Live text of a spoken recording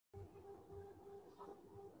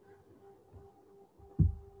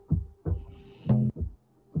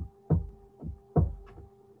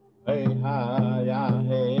ha ya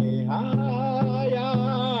hey ha ya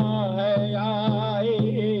hey ya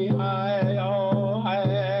hey ha yo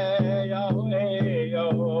hey yo hey yo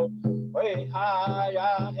hey ha ya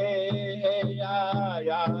hey ya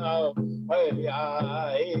hey ya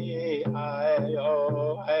hey ha yo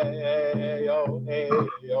hey yo hey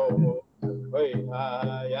yo hey ha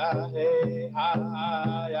ya hey ha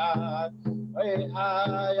ya hey ha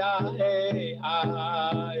ya hey ha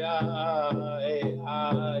ya hey ha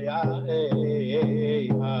ya hey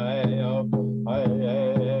ha yo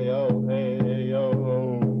hey yo hey yo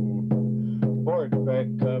Fort Beck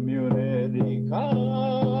Community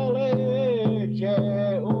College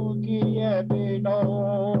Ukiebino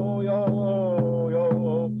yo yo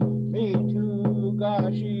me too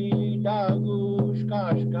gashi dagush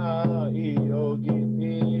kashka yogi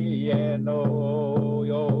piano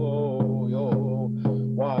yo yo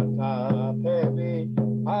wata pebi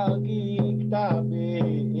agik tabi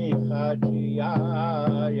ihachi ya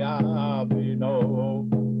bino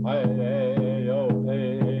hey yo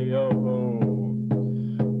hey yo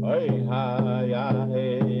hey ha ya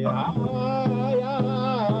hey ha ya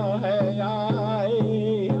hey ya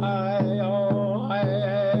hey ha yo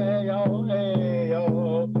hey yo hey yo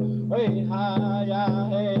hey ha ya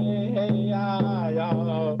hey ya yo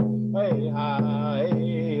hey ha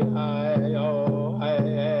yo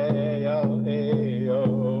hey yo hey yo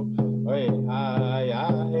hey ha ya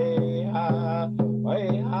hey ha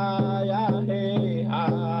ya hey ha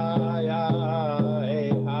ya hey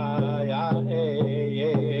ha ya hey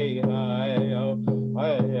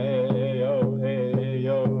hey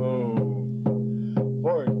yo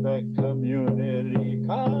Fort Beck Community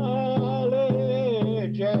College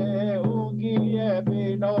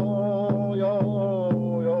Ukiebino yo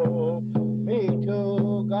yo me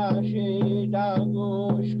too gashi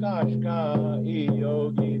dagush kashka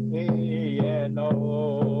yogi piano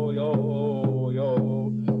yo yo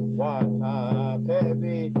wata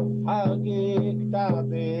pebi hagik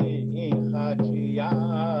tabi ihachi ya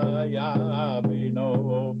bino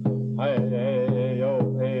hey yo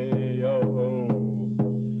hey yo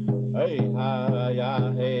hey ha ya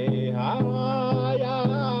hey ha ya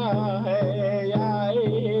hey ya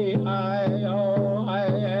hey ha yo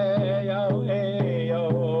hey yo hey yo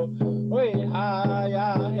hey ha ya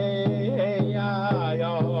hey ya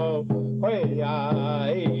yo hey ya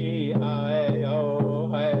hey ha yo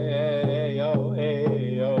hey yo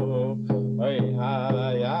hey yo hey ha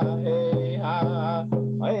ya hey ha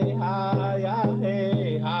ya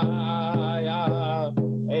hey ha ya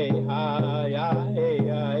hey ha ya hey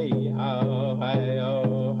ha hey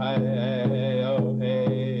yo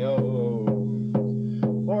hey yo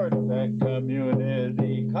Fort Beck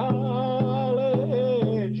Community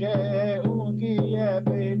College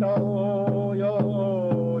Ukiebino yo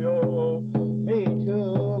yo me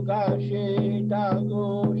too gashi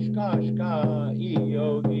dagush kashka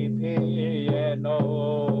yogi piano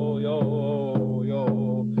yo yo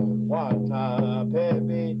wata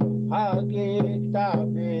pebi hagik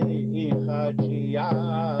tabi ihachi ya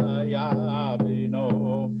bino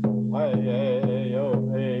hey yo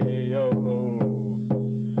hey yo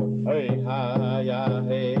hey ha ya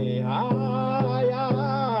hey ha ya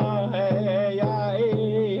hey ya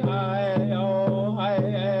hey ha yo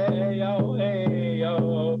hey yo hey yo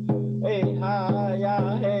hey ha ya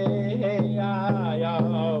hey ya yo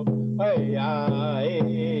hey ya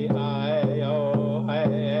hey ha yo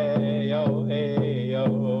hey yo hey yo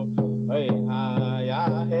hey ha ya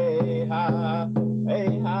hey ha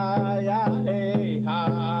ya hey ha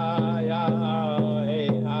ya hey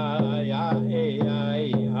ha ya hey hey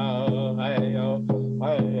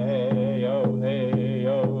yo hey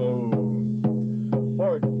yo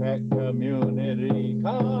Fort Beck Community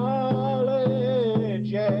College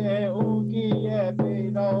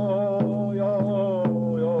Ukiebino yo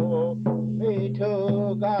yo me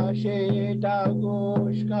too gashi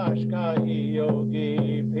dagush kashka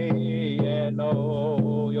yogi piano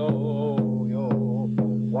yo yo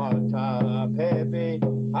wata pebi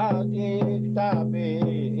agik tabi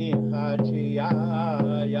ihachi ya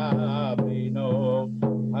bino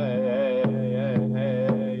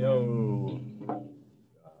hey yo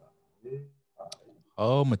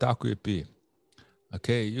Oh, matakuipi.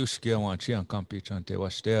 Okay, yushkia wanchi an kampi chante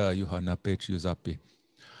washtea yuhana pechi uzapi.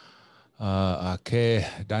 Ake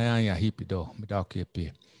Diane Yahipido,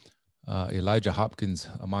 matakuipi. Elijah Hopkins,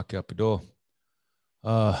 amaki apido.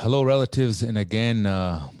 Hello, relatives, and again,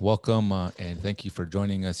 welcome and thank you for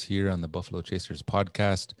joining us here on the Buffalo Chasers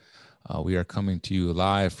podcast. We are coming to you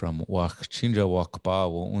live from Wakchinja Wakpa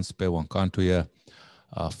Unspe Wankantuya,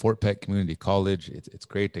 Fort Peck Community College. It's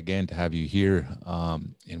great again to have you here.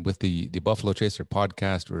 And with the Buffalo Chaser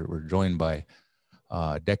podcast, we're joined by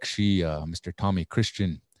Dekshi, Mr. Tommy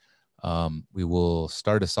Christian. We will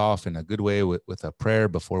start us off in a good way with a prayer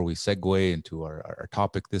before we segue into our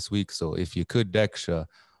topic this week. So if you could, Deksh,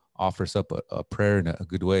 offer us up a prayer in a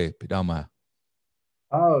good way. Pidama.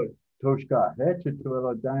 Oh, Toshka,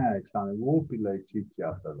 Hetchituela Diax on a whoopie like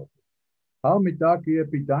Chichapelo. How me daki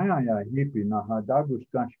epidaya hippie na hadagus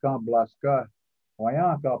kashka blaska,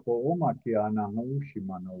 Wayaka po omakia na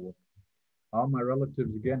haushimano. All my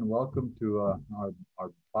relatives again, welcome to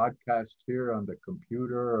our podcast here on the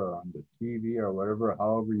computer or on the TV or whatever,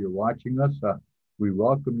 however you're watching us. We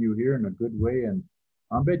welcome you here in a good way. And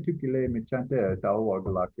ambetukile michante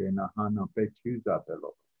tawagalake na hana pechuza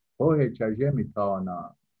pelo. Ohe chajemi na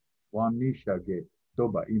wamnishage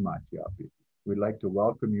toba imachiapi. We'd like to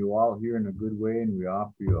welcome you all here in a good way, and we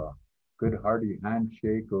offer you a good hearty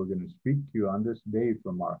handshake. We're going to speak to you on this day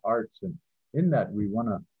from our hearts. And in that, we want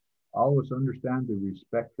to always understand the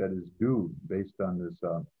respect that is due based on this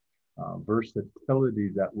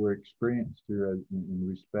versatility that we're experienced here in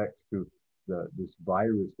respect to this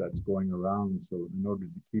virus that's going around. So in order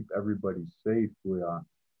to keep everybody safe, we are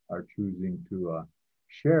choosing to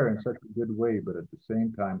share in such a good way, but at the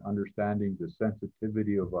same time, understanding the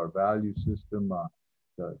sensitivity of our value system,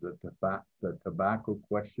 the tobacco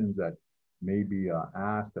questions that may be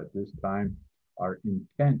asked at this time. Our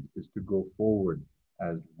intent is to go forward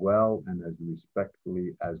as well and as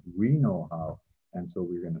respectfully as we know how. And so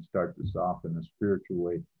we're going to start this off in a spiritual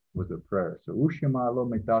way with a prayer. So Ushima lo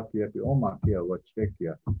metaki epi omakia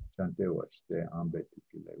wachekia chante washte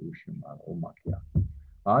ambetukile Ushima omakia.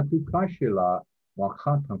 Atu kashila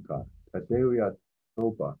Wakatanka, Tadeuya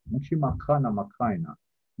Toba, Mushimakana Makaina,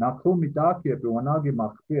 Nakumitaki Wanagi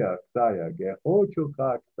Makia Ktaya, Ge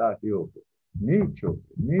Ochoka Ktahiope,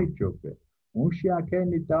 Nichope, Mushiake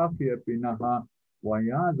Nitaki Pinaha,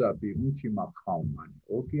 Wayaza Bi Uchimakauman,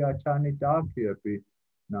 Okiachani Taki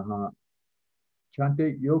Naha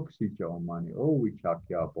Chante Yoksicha Omani, O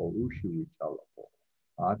Wichakiapo, Ushi Wichalapo,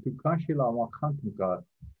 Atukashila Wakantanka,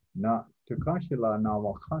 Na Tukashila Na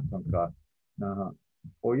Wakantanka.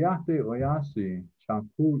 Oyate oyasi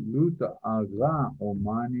chanku luta aga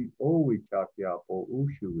omani owi chakiapo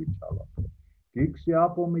ushu wichalapo.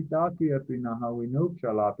 Kiksiapo mitaki epi na hawinuk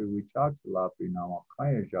chalapi wichachalapi na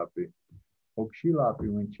wakaya japi. Okshilapi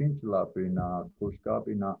winchinchalapi na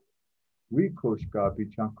koshkapi na wikoshkapi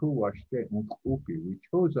chanku washte upi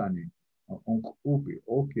wichozani upi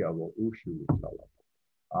okiavo ushu wichalapo.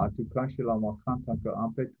 Atukashila wakantanka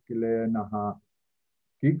ampetukile na ha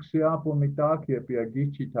Kiksiapo mitaki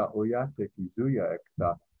epiagichita oyate kizuya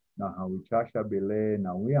ekta na hawichasha bile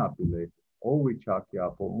na wiapile o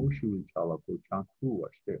wichakiapo ushu wichalapo chanku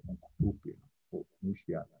washte upi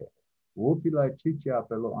mushiate. Wopila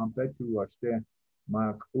chichiapelo ampetu washte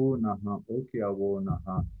maku na ha okiavo na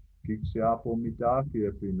ha kiksiapo mitaki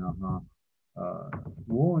epi na ha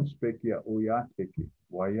spekia oyateki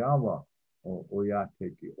wayawa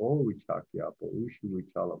oyateki o wichakiapo ushu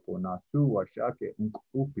wichalapo nasu washake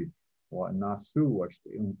upi wa nasu washte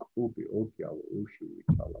upi okiawo ushu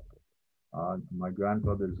wichalapo. My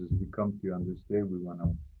grandfathers, as we come to you on this day, we want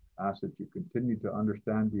to ask that you continue to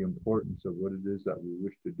understand the importance of what it is that we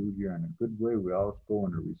wish to do here in a good way. We always go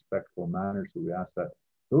in a respectful manner, so we ask that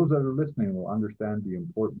those that are listening will understand the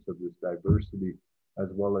importance of this diversity, as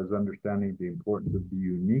well as understanding the importance of the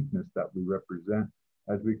uniqueness that we represent,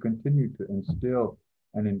 as we continue to instill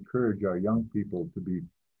and encourage our young people to be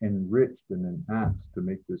enriched and enhanced to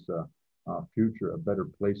make this future a better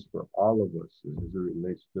place for all of us as it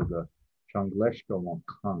relates to the Changleshka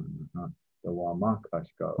Wankan, the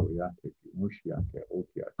Wamakashka Oyateki, Mushiake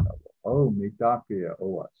Okiatabo, O Mitake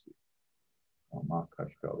Oasi,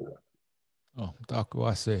 Wamakashka Oasi. Oh,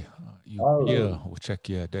 Dakwase, Upia,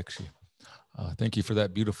 Uchekia Dekshi. Thank you for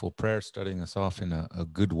that beautiful prayer, starting us off in a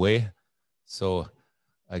good way. So,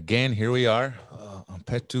 again, here we are.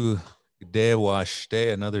 Petu De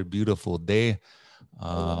Washte, another beautiful day.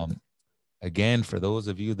 Again, for those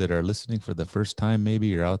of you that are listening for the first time, maybe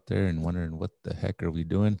you're out there and wondering what the heck are we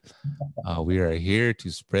doing? We are here to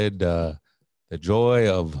spread the joy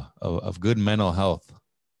of good mental health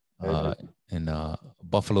in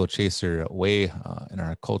Buffalo Chaser way. In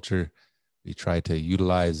our culture, we try to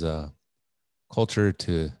utilize culture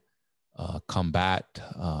to combat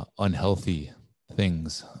unhealthy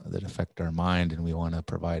things that affect our mind, and we want to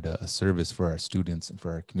provide a service for our students and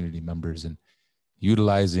for our community members, and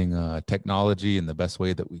utilizing technology in the best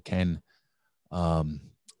way that we can.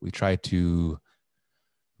 We try to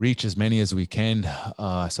reach as many as we can,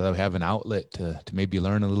 so that we have an outlet to maybe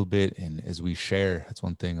learn a little bit. And as we share, that's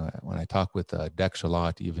one thing when I talk with Dex a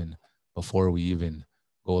lot, even before we even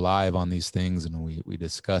go live on these things, and we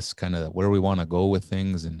discuss kind of where we want to go with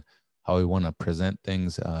things and how we want to present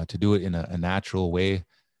things, to do it in a natural way.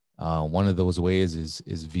 One of those ways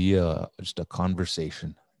is via just a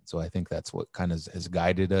conversation. So I think that's what kind of has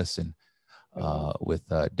guided us. And with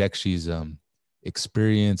Dekshi's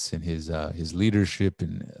experience and his leadership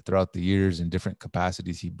and throughout the years in different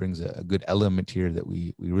capacities, he brings a good element here that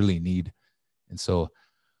we really need. And so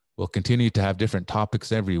we'll continue to have different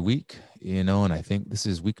topics every week, and I think this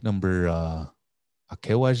is week number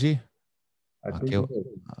Akewaji,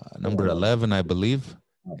 number 11, I believe.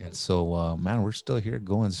 And so, man, we're still here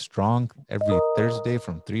going strong every Thursday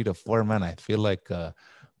from 3 to 4, man. I feel like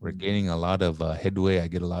we're gaining a lot of headway. I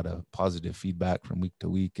get a lot of positive feedback from week to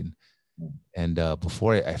week. And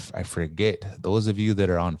before I forget, those of you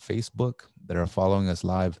that are on Facebook that are following us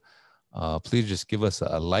live, please just give us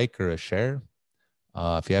a like or a share.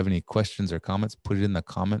 If you have any questions or comments, put it in the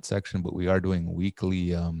comment section. But we are doing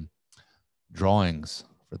weekly drawings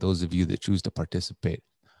for those of you that choose to participate.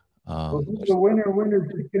 Well, who's the winner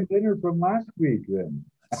chicken dinner from last week then?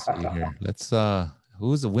 Let's see here.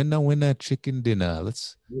 Who's the winner chicken dinner?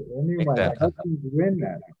 Let's anyway, win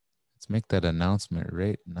that. Let's make that announcement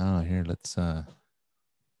right now here. Let's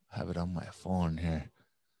have it on my phone here.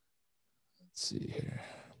 Let's see here.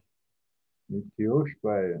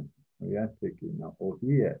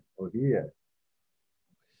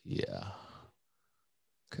 Yeah.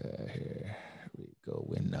 Okay, here we go.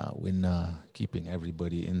 Winner, keeping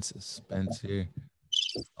everybody in suspense here.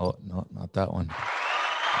 Oh, no, not that one.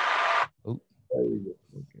 Oh. There you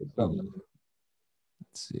go. Okay,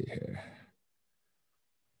 let's see here.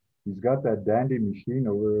 He's got that dandy machine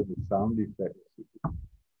over the sound effects.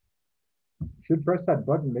 You should press that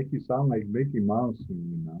button, make you sound like Mickey Mouse when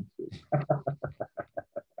you announce it.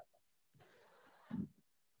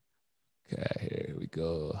 Okay, here we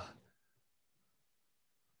go.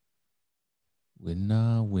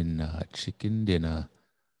 Winner, chicken dinner.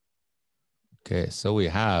 Okay, so we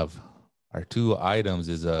have our two items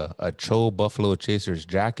is a Cho Buffalo Chasers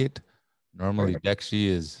jacket. Normally Dexy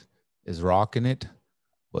is rocking it,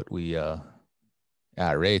 but we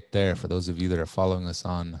right there for those of you that are following us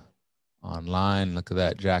online, look at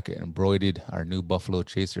that jacket embroidered, our new Buffalo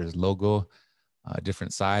Chasers logo.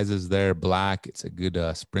 Different sizes there, black. It's a good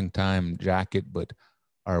springtime jacket, but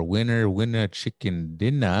our winner chicken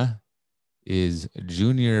dinner is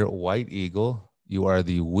Junior White Eagle. You are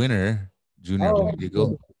the winner, Junior White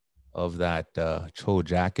Eagle, of that Cho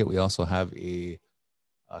jacket. We also have a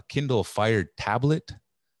Kindle Fire tablet.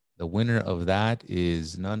 The winner of that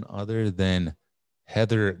is none other than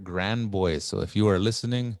Heather Grandboy. So if you are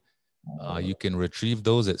listening, you can retrieve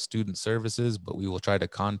those at Student Services, but we will try to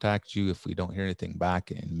contact you if we don't hear anything back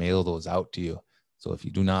and mail those out to you. So if you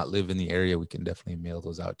do not live in the area, we can definitely mail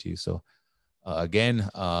those out to you. So again,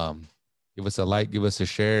 give us a like, give us a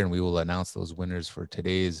share, and we will announce those winners for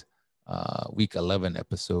today's week 11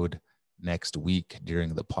 episode next week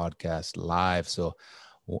during the podcast live. So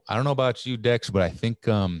I don't know about you, Dex, but I think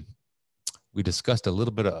we discussed a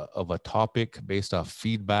little bit of a topic based off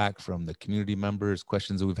feedback from the community members,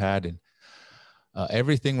 questions that we've had, and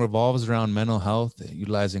everything revolves around mental health,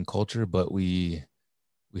 utilizing culture. But we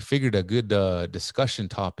figured a good discussion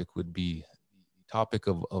topic would be the topic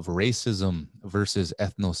of racism versus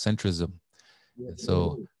ethnocentrism. And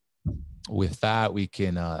so with that, we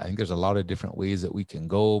can, I think there's a lot of different ways that we can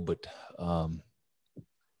go, but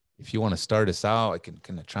if you want to start us out, I can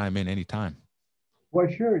kind of chime in anytime. Well,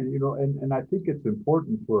 sure. And I think it's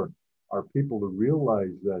important for our people to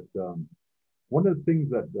realize that one of the things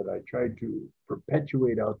that I try to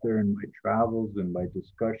perpetuate out there in my travels and my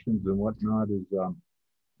discussions and whatnot is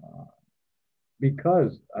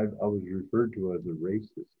because I was referred to as a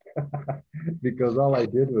racist because all I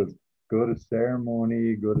did was go to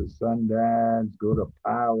ceremony, go to Sundance, go to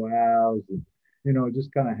powwows, and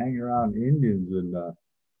just kind of hang around Indians. And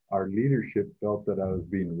our leadership felt that I was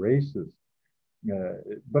being racist.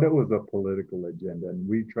 But it was a political agenda, and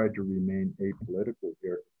we tried to remain apolitical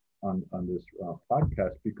here on this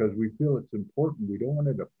podcast because we feel it's important. We don't want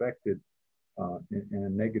it affected in a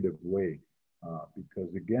negative way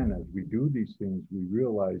because, again, as we do these things, we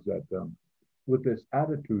realize that with this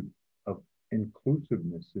attitude of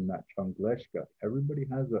inclusiveness in that Changleshka, everybody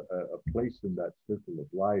has a place in that circle of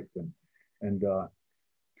life, and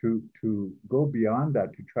to go beyond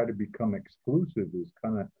that, to try to become exclusive is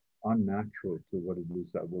kind of unnatural to what it is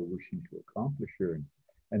that we're wishing to accomplish here.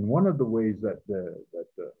 And one of the ways that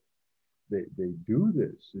they do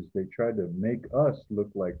this is they try to make us look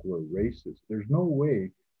like we're racist. There's no way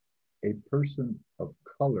a person of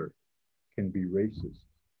color can be racist.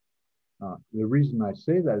 The reason I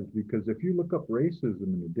say that is because if you look up racism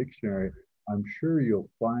in the dictionary, I'm sure you'll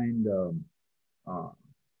find uh,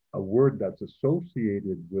 a word that's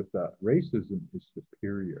associated with racism is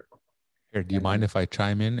superior. Here, do you mind if I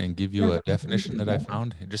chime in and give you a definition that I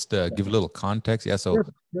found? Just to give a little context. Yeah, so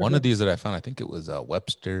one of these that I found, I think it was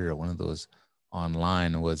Webster or one of those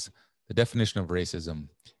online, was the definition of racism: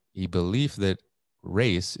 a belief that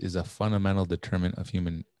race is a fundamental determinant of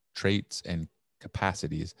human traits and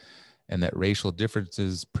capacities, and that racial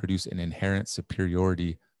differences produce an inherent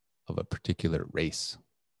superiority of a particular race.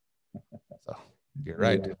 So you're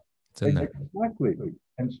right. Yeah. It's in there. Exactly.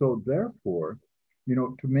 And so therefore,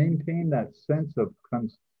 to maintain that sense of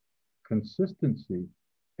consistency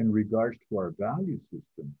in regards to our value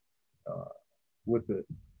system, with a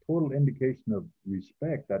total indication of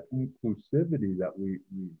respect, that inclusivity that we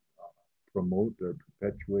promote or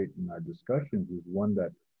perpetuate in our discussions is one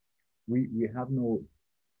that we have no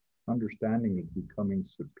understanding of becoming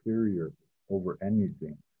superior over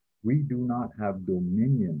anything. We do not have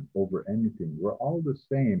dominion over anything. We're all the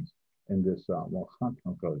same in this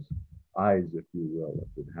eyes, if you will,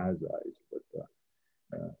 if it has eyes. But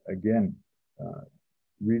again,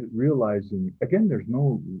 realizing, again, there's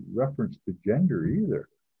no reference to gender either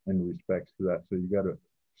in respects to that. So you got to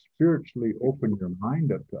spiritually open your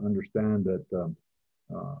mind up to understand that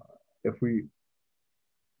if we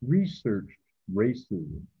researched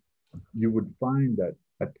racism, you would find that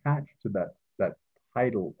attached to that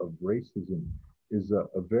title of racism is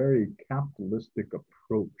a very capitalistic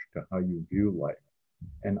approach to how you view life.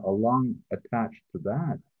 And along attached to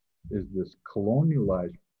that is this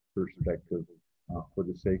colonialized perspective for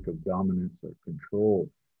the sake of dominance or control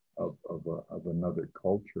of another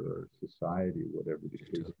culture or society, whatever the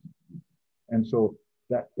case. And so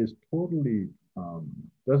that is totally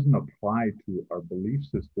doesn't apply to our belief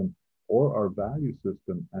system or our value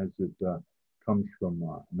system as it comes from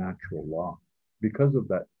natural law, because of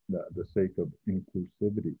that, the sake of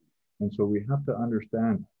inclusivity. And so we have to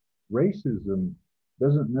understand racism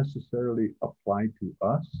doesn't necessarily apply to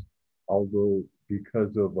us, although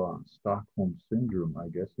because of Stockholm syndrome, I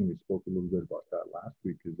guess, and we spoke a little bit about that last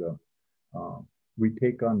week, is we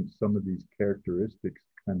take on some of these characteristics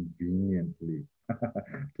conveniently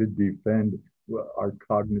to defend our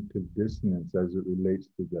cognitive dissonance as it relates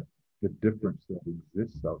to the difference that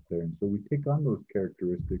exists out there. And so we take on those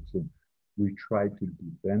characteristics and we try to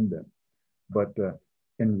defend them. But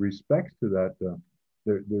in respects to that,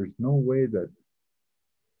 there's no way that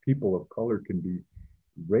people of color can be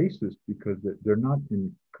racist because they're not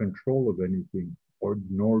in control of anything, or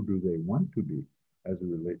nor do they want to be as it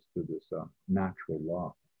relates to this natural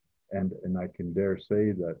law. And I can dare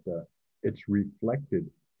say that it's reflected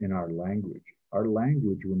in our language. Our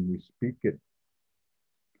language, when we speak it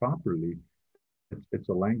properly, it's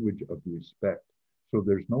a language of respect. So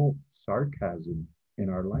there's no sarcasm in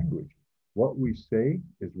our language. What we say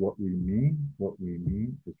is what we mean. What we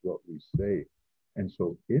mean is what we say. And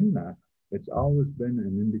so in that, it's always been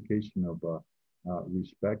an indication of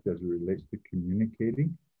respect as it relates to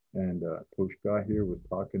communicating. And Toshka here was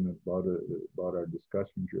talking about our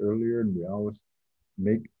discussions earlier, and we always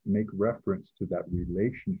make reference to that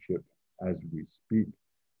relationship as we speak,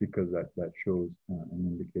 because that shows an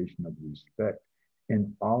indication of respect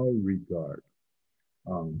in all regard.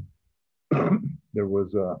 There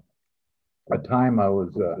was a time I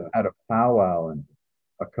was at a powwow, and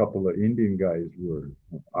a couple of Indian guys were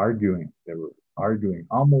arguing. They were arguing,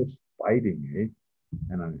 almost fighting, eh?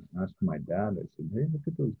 And I asked my dad, I said, hey, look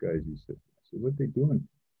at those guys. He said, what are they doing?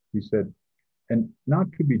 He said, and not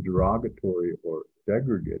to be derogatory or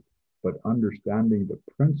degraded, but understanding the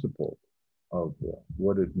principle of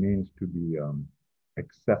what it means to be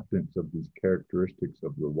acceptance of these characteristics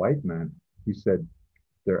of the white man. He said,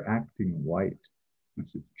 they're acting white. I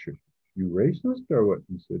said, you racist or what?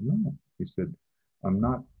 He said, no. He said, I'm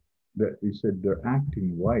not. That. He said, they're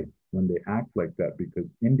acting white when they act like that, because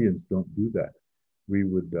Indians don't do that. We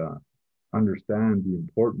would understand the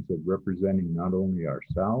importance of representing not only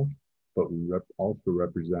ourselves, but we also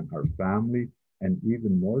represent our family. And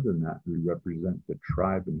even more than that, we represent the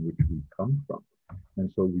tribe in which we come from.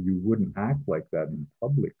 And so you wouldn't act like that in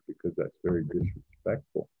public, because that's very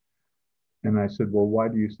disrespectful. And I said, well, why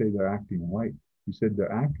do you say they're acting white? He said,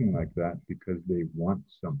 they're acting like that because they want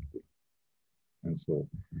something. And so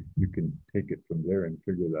you can take it from there and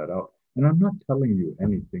figure that out. And I'm not telling you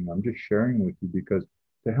anything. I'm just sharing with you, because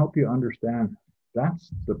to help you understand, that's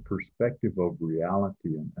the perspective of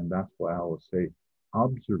reality. And that's why I always say,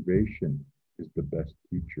 observation is the best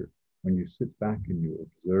teacher. When you sit back and you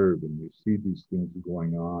observe and you see these things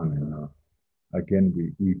going on, and again,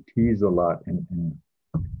 we tease a lot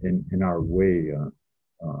in our way.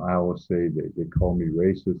 I always say they call me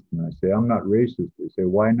racist, and I say I'm not racist. They say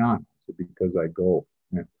why not? I say because I go.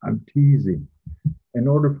 And I'm teasing in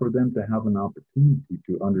order for them to have an opportunity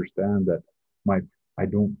to understand that my I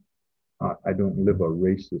don't I don't live a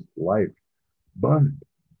racist life, but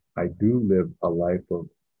I do live a life of,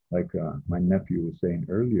 like my nephew was saying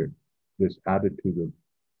earlier, this attitude of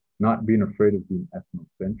not being afraid of being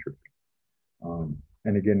ethnocentric.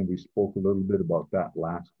 And again, we spoke a little bit about that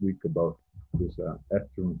last week about this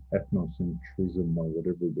ethnocentrism or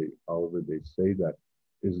however they say that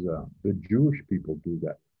is the Jewish people do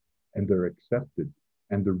that, and they're accepted.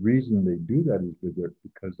 And the reason they do that is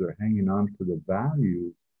because they're hanging on to the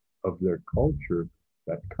values of their culture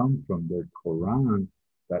that come from their Quran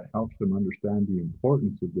that helps them understand the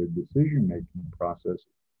importance of their decision making process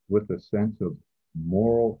with a sense of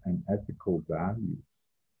moral and ethical values.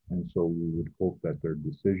 And so we would hope that their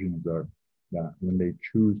decisions are that when they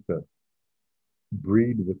choose to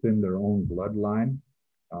breed within their own bloodline,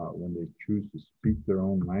 when they choose to speak their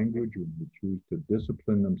own language, when they choose to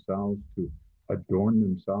discipline themselves, to adorn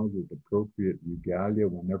themselves with appropriate regalia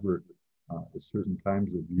whenever certain times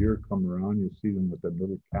of year come around, you see them with their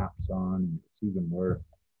little caps on, you see them wear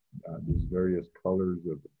these various colors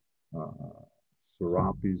of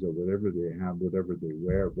serapes or whatever they have, whatever they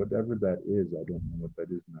wear, whatever that is. I don't know what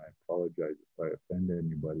that is, and I apologize if I offend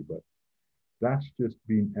anybody, but that's just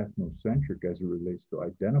being ethnocentric as it relates to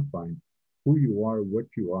identifying who you are, what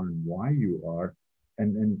you are, and why you are,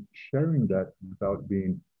 and sharing that without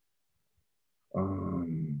being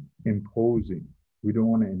imposing. We don't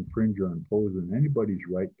want to infringe or impose on anybody's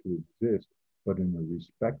right to exist, but in a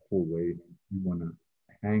respectful way, you want to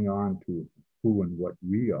hang on to who and what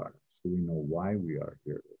we are so we know why we are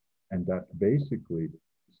here. And that's basically the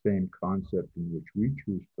same concept in which we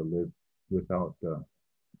choose to live without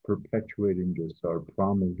perpetuating this or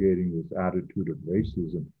promulgating this attitude of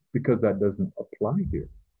racism, because that doesn't apply here.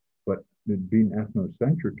 But being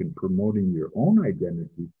ethnocentric and promoting your own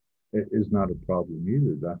identity is not a problem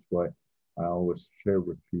either. That's why I always share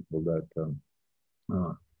with people that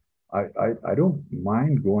I don't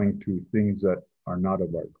mind going to things that are not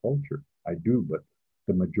of our culture. I do, but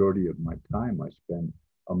the majority of my time I spend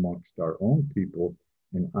amongst our own people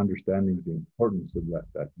in understanding the importance of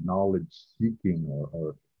that knowledge seeking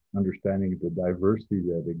or understanding the diversity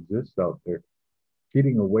that exists out there,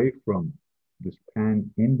 getting away from this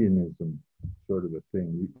pan-Indianism sort of a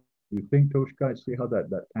thing. You think, Toshka, see how that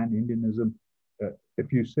pan-Indianism,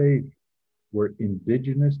 if you say we're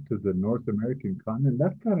indigenous to the North American continent,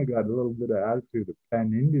 that's kind of got a little bit of attitude of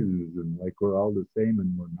pan-Indianism, like we're all the same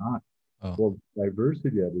and we're not. Oh. Well,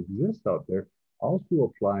 diversity that exists out there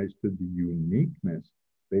also applies to the uniqueness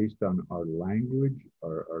based on our language,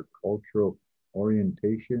 our cultural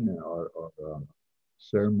orientation, and our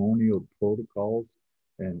ceremonial protocols,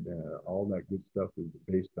 and all that good stuff is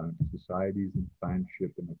based on societies and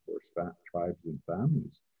clanship, and of course tribes and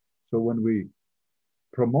families. So when we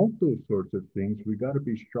promote those sorts of things, we got to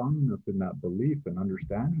be strong enough in that belief and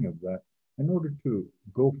understanding of that in order to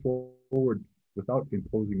go forward without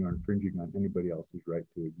imposing or infringing on anybody else's right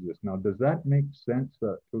to exist. Now, does that make sense,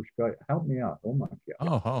 Toshka? Help me out. Oh my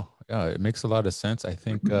God. Oh, yeah, it makes a lot of sense. I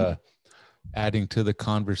think adding to the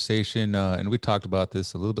conversation, and we talked about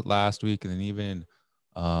this a little bit last week, and then even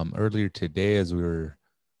earlier today as we were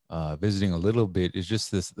visiting a little bit, is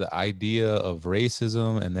just the idea of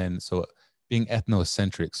racism, and then so being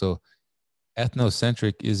ethnocentric. So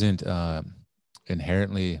ethnocentric isn't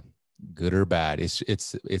inherently good or bad. It's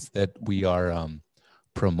that we are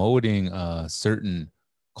promoting certain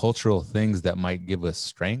cultural things that might give us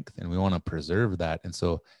strength, and we want to preserve that. And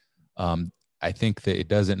so I think that it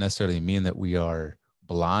doesn't necessarily mean that we are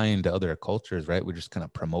blind to other cultures, right? We're just kind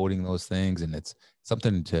of promoting those things, and it's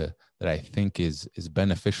something that I think is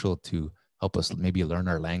beneficial to help us maybe learn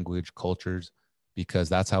our language, cultures, because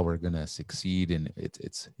that's how we're going to succeed, and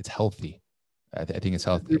it's healthy. I think it's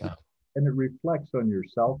healthy. And it reflects on your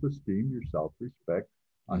self-esteem, your self-respect,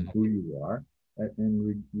 on who you are,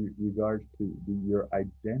 in regards to your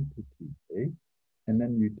identity, eh? And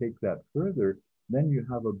then you take that further, then you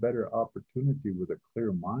have a better opportunity with a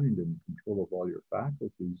clear mind and control of all your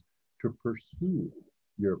faculties to pursue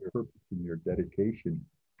your purpose and your dedication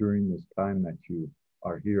during this time that you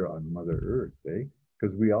are here on Mother Earth, eh?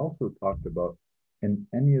 Because we also talked about in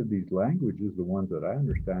any of these languages, the ones that I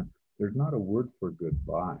understand, there's not a word for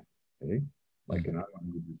goodbye, eh? Like in our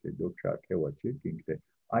language, you say,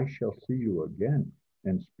 I shall see you again.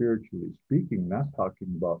 And spiritually speaking, that's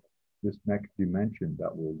talking about this next dimension that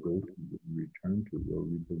we'll go to and return to where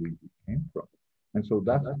we believe we came from. And so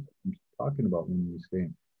that's what I'm talking about when we say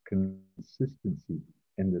consistency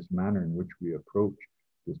in this manner in which we approach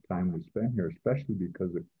this time we spend here, especially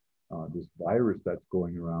because of this virus that's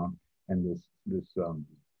going around and this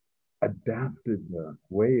adapted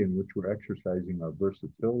way in which we're exercising our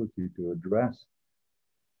versatility to address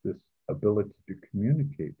this ability to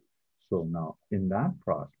communicate. So now, in that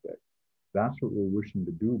prospect, that's what we're wishing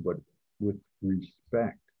to do, but with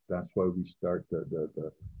respect. That's why we start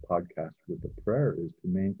the podcast with the prayer, is to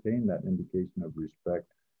maintain that indication of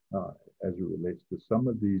respect as it relates to some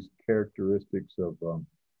of these characteristics of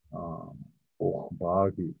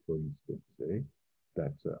Bhagi, for instance,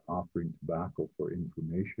 that's offering tobacco for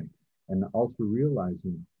information, and also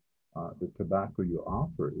realizing the tobacco you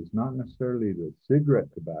offer is not necessarily the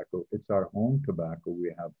cigarette tobacco, it's our own tobacco.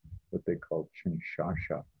 We have what they call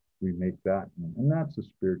chinshasha. We make that, and that's a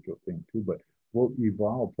spiritual thing too, but we'll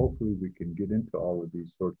evolve. Hopefully we can get into all of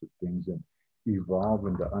these sorts of things and evolve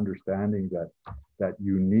into understanding that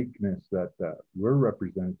uniqueness that we're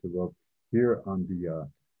representative of here on the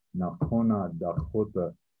Nakona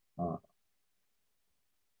Dakota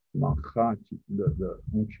Makha, the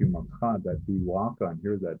Unchi Makha that we walk on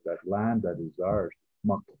here, that land that is ours,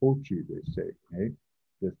 Makochi, they say, eh?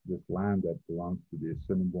 This land that belongs to the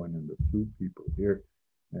Assiniboine and the Sioux people here,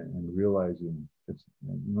 and realizing it's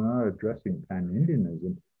not addressing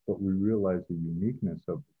pan-Indianism, but we realize the uniqueness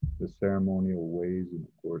of the ceremonial ways and,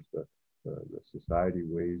 of course, the society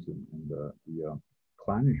ways and the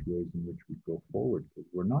clannish ways in which we go forward, because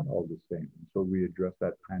we're not all the same. And so we address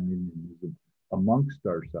that pan-Indianism amongst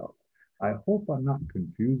ourselves. I hope I'm not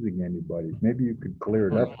confusing anybody. Maybe you could clear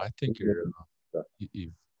it up. I think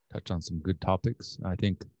you've touched on some good topics. I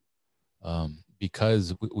think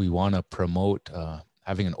because we want to promote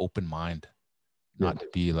having an open mind, not to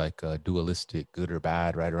be like dualistic, good or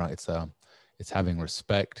bad, right or wrong. It's having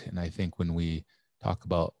respect. And I think when we talk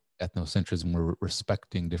about ethnocentrism, we're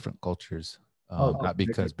respecting different cultures, not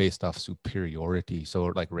because based off superiority. So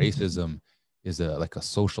like racism is like a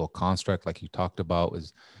social construct, like you talked about,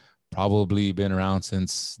 was probably been around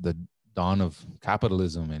since the dawn of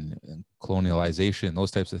capitalism and colonialization,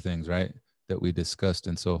 those types of things, right, that we discussed.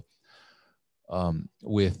 And so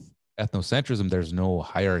with ethnocentrism, there's no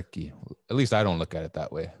hierarchy. At least I don't look at it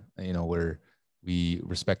that way, where we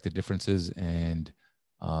respect the differences, and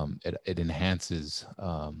it enhances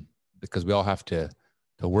because we all have to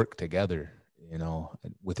work together,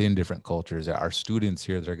 within different cultures. Our students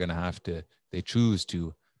here, they're going to have to, they choose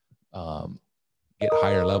to get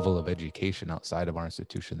higher level of education outside of our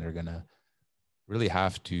institution, they're going to really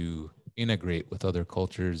have to integrate with other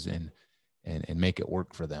cultures and make it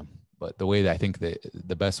work for them. But the way that I think that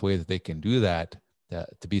the best way that they can do that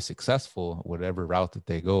to be successful, whatever route that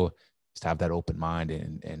they go, is to have that open mind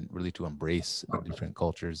and really to embrace different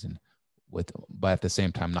cultures, but at the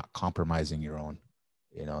same time not compromising your own.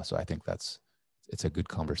 So I think it's a good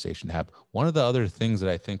conversation to have. One of the other things that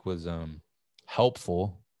I think was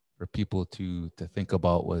helpful for people to think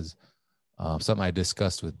about was something I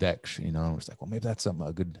discussed with Dex. It was like, well, maybe that's a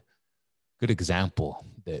good example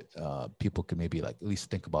that people can maybe like at least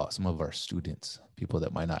think about. Some of our students, people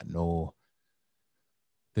that might not know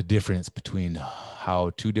the difference between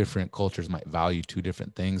how two different cultures might value two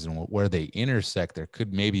different things, and where they intersect, there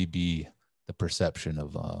could maybe be the perception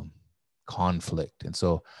of conflict. And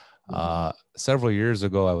so several years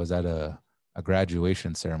ago, I was at a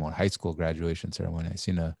graduation ceremony, high school graduation ceremony. I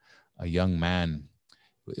seen a young man.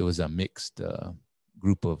 It was a mixed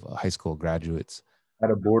group of high school graduates at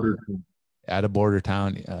a border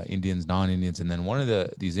town, Indians, non-Indians. And then one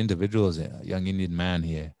of these individuals, a young Indian man,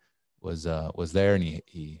 he was there, and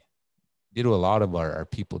he did what a lot of our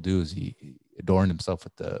people do, is he adorned himself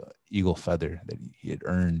with the eagle feather that he had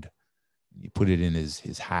earned. He put it in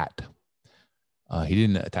his hat. He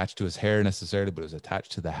didn't attach to his hair necessarily, but it was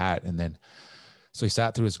attached to the hat. And then, so he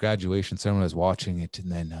sat through his graduation. Someone was watching it,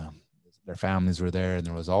 and then their families were there. And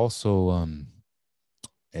there was also,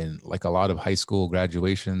 and like a lot of high school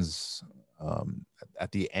graduations,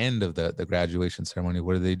 at the end of the graduation ceremony,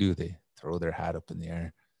 what do? They throw their hat up in the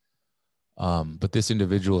air. But this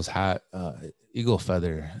individual's hat, eagle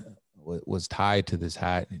feather, was tied to this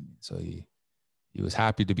hat. And so he was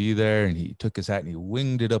happy to be there, and he took his hat and he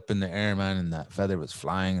winged it up in the air, man. And that feather was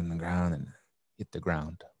flying on the ground and hit the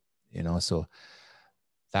ground, so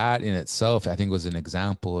that in itself, I think, was an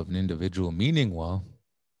example of an individual meaning well,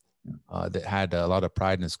 that had a lot of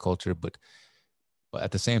pride in his culture, but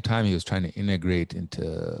at the same time, he was trying to integrate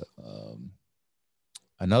into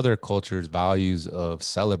another culture's values of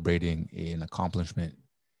celebrating an accomplishment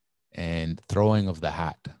and throwing of the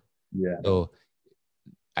hat. Yeah. So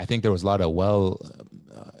I think there was a lot of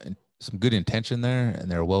some good intention there, and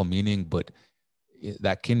they're well-meaning, but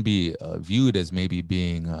that can be viewed as maybe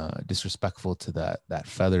being disrespectful to that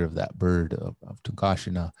feather of that bird of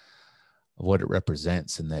Tunkashina, of what it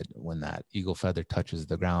represents, and that when that eagle feather touches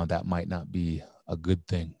the ground, that might not be a good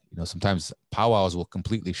thing. You know, sometimes powwows will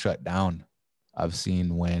completely shut down. I've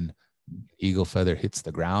seen when eagle feather hits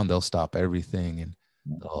the ground, they'll stop everything and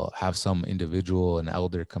they'll have some individual, an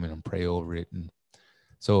elder, come in and pray over it. And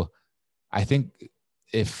so I think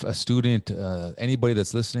if a student, anybody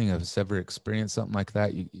that's listening has ever experienced something like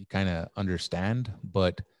that, you kind of understand,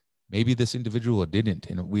 but maybe this individual didn't,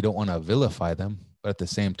 and we don't want to vilify them. But at the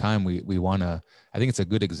same time, we want to, I think it's a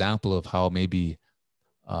good example of how maybe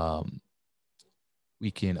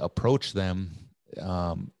we can approach them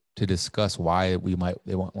to discuss why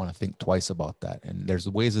they want to think twice about that. And there's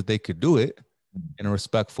ways that they could do it in a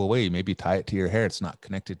respectful way. Maybe tie it to your hair. It's not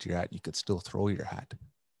connected to your hat. You could still throw your hat.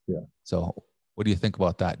 Yeah. So what do you think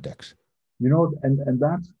about that, Dex? You know, and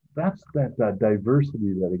that's that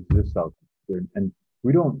diversity that exists out there. And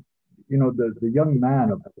we don't, you know, the young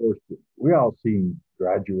man, of course, we all seen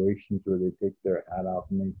graduations where they take their hat off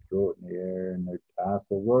and they throw it in the air, and their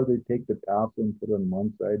tassel, or they take the tassel and put it on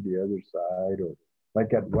one side, the other side, or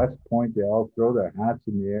like at West Point, they all throw their hats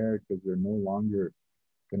in the air because they're no longer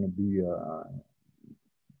going to be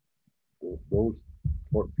those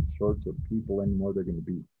sorts of people anymore. They're going to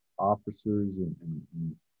be officers,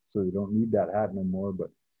 and so they don't need that hat no more. But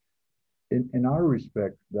in our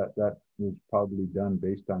respect, that was probably done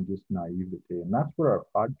based on just naivete, and that's what our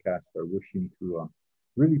podcasts are wishing to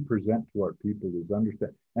really present to our people, is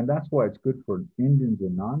understand. And that's why it's good for Indians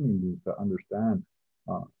and non-Indians to understand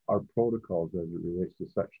our protocols as it relates to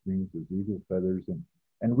such things as eagle feathers.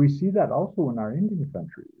 And we see that also in our Indian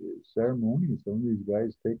country ceremonies. Some of these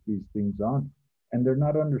guys take these things on, and they're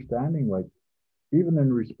not understanding, like, even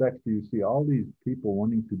in respect to, you see all these people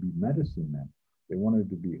wanting to be medicine men. They wanted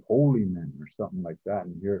to be holy men or something like that.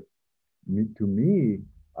 And here, to me,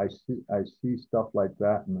 I see stuff like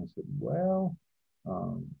that, and I said, well,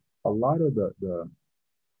 a lot of the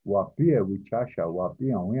wapia wichasha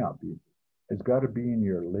wapia wiapi, it's got to be in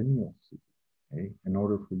your lineal seed, okay, in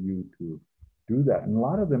order for you to do that. And a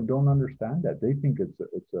lot of them don't understand that. They think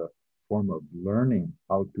it's a form of learning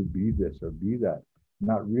how to be this or be that,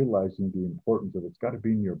 not realizing the importance of it's got to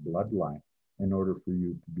be in your bloodline in order for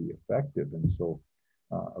you to be effective. And so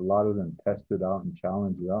a lot of them test it out and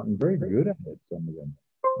challenge it out, and very good at it, some of them.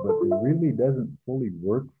 But it really doesn't fully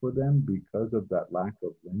work for them because of that lack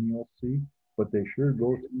of linealcy. But they sure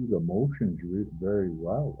go through the motions very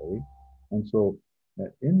well, eh? And so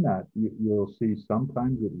in that, you'll see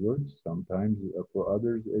sometimes it works, sometimes for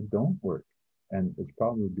others it don't work. And it's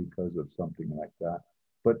probably because of something like that.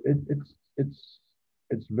 But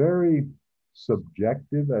it's very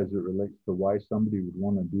subjective as it relates to why somebody would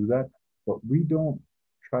want to do that. But we don't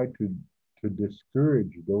try to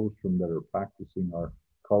discourage those from that are practicing our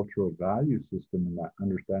cultural value system and that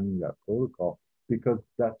understanding that protocol, because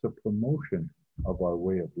that's a promotion of our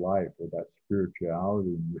way of life, or that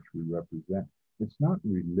spirituality in which we represent. It's not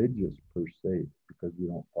religious per se, because we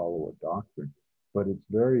don't follow a doctrine, but it's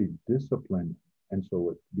very disciplined. And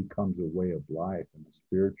so it becomes a way of life and a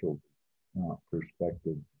spiritual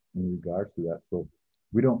perspective in regards to that. So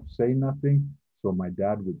we don't say nothing. So my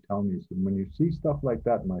dad would tell me, he said, when you see stuff like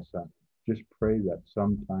that, my son, just pray that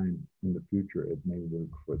sometime in the future it may work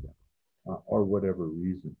for them, or whatever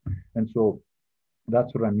reason. And so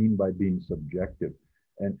that's what I mean by being subjective.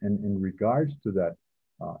 And in regards to that,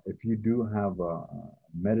 if you do have a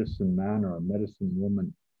medicine man or a medicine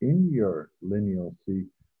woman in your lineal seed,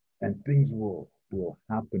 and things will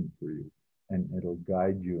happen for you, and it'll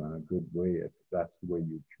guide you in a good way if that's the way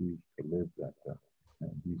you choose to live, that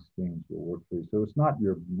these things will work for you. So it's not,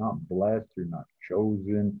 you're not blessed, you're not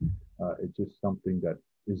chosen. It's just something that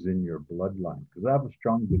is in your bloodline. Because I have a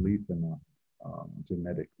strong belief in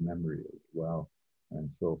genetic memory as well. And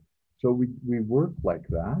so we work like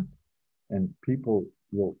that, and people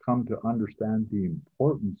will come to understand the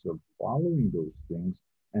importance of following those things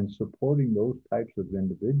and supporting those types of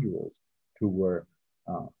individuals, to where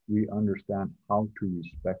we understand how to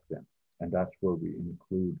respect them. And that's where we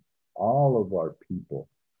include all of our people.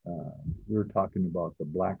 We're talking about the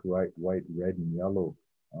black, white, red, and yellow,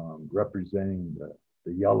 representing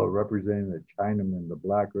the yellow representing the Chinaman, the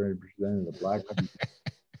black representing the black,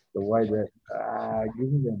 the white, red.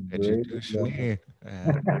 Give me them great.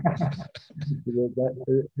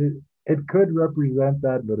 It could represent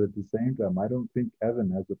that, but at the same time, I don't think heaven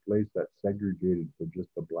has a place that's segregated for just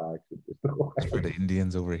the blacks and just the Just for whites. the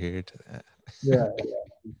Indians over here to Yeah. that.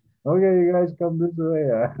 Okay, you guys come this way.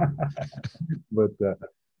 But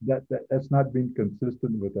that's not been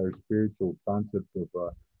consistent with our spiritual concept of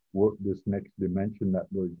what this next dimension that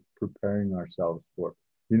we're preparing ourselves for.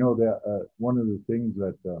 You know, one of the things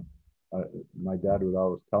that my dad would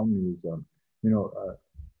always tell me is, you know,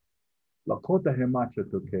 Lakota hemacha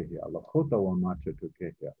tukehia, Lakota wamacha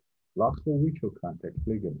tukehia, Lako wicho kante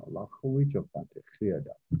kligano, Lako wicho kante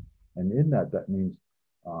chiada. And in that, that means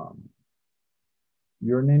um,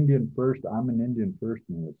 you're an Indian first, I'm an Indian first,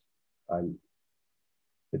 and I,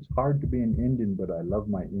 it's hard to be an Indian, but I love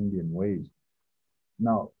my Indian ways.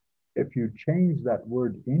 Now, if you change that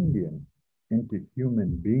word Indian into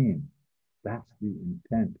human being, that's the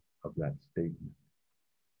intent of that statement.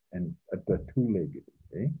 And the two-legged,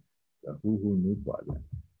 eh? The Huhu Nupa,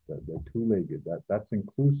 the two-legged, that's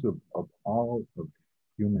inclusive of all of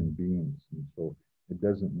human beings. And so it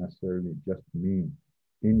doesn't necessarily just mean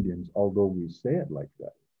Indians, although we say it like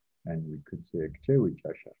that. And we could say Kchewi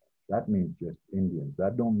Chasha. That means just Indians.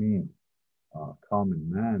 That don't mean common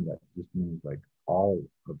man. That just means like all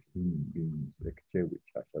of human beings. Kchewi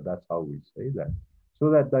Chasha. That's how we say that. So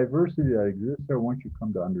that diversity that exists there, once you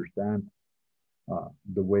come to understand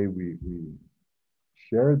the way we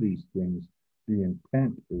share these things, the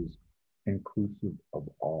intent is inclusive of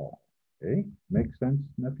all. Okay, makes sense,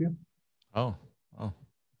 nephew? Oh, oh,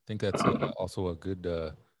 I think that's also a good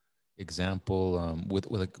example with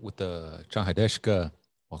the Chahadeshka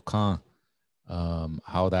Wakan,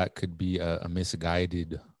 how that could be a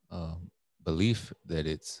misguided belief that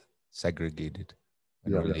it's segregated,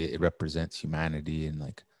 and Yeah. really it represents humanity and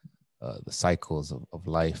like the cycles of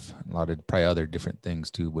life, and a lot of probably other different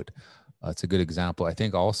things too. But it's a good example. I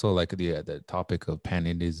think also like the topic of pan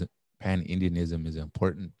Indianism is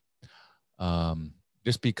important, um,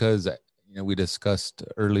 just because we discussed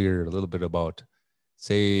earlier a little bit about,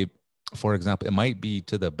 say, for example, it might be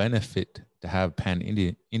to the benefit to have pan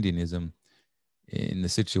Indianism in the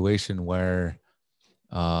situation where,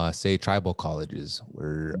 say, tribal colleges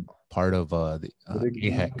were part of the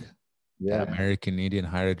AHEC, Yeah. American Indian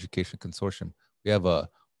Higher Education Consortium. We have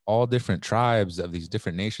all different tribes of these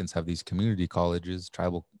different nations have these community colleges,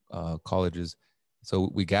 tribal colleges. So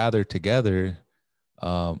we gather together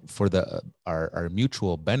for our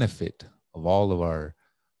mutual benefit of all of our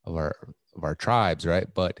of our tribes, right?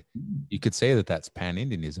 But you could say that that's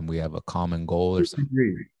pan-Indianism. We have a common goal or some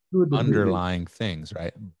Agree. To a degree. underlying things,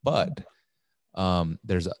 right? But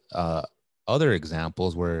there's other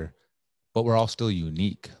examples where, but we're all still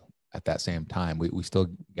unique at that same time. We still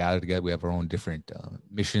gather together. We have our own different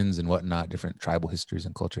missions and whatnot, different tribal histories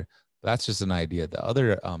and culture. But that's just an idea. The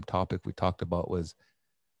other topic we talked about was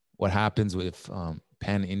what happens if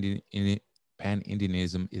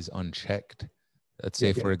pan-Indianism is unchecked. Let's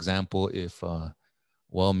say, for example, if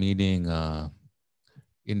well-meaning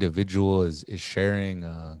individual is sharing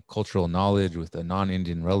cultural knowledge with a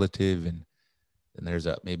non-Indian relative, and there's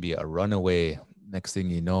maybe a runaway. Next thing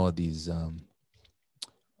you know, these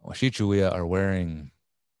Washichuia are wearing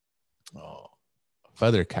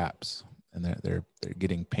feather caps, and they're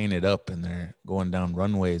getting painted up, and they're going down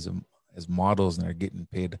runways as models, and they're getting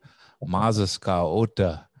paid mazaska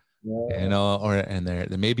ota, or and they're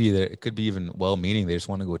maybe it could be even well-meaning. They just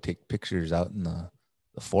want to go take pictures out in the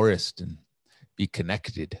forest and be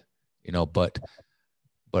connected, but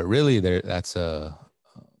really they're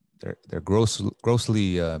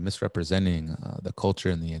grossly misrepresenting the culture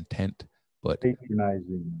and the intent. But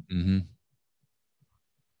Patronizing. mm-hmm.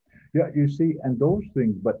 Yeah, you see, and those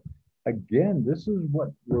things, but again, this is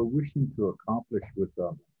what we're wishing to accomplish with,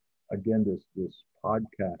 again, this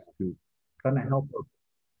podcast to kind of help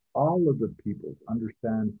all of the people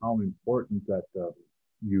understand how important that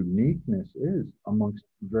uniqueness is amongst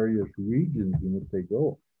various regions in which they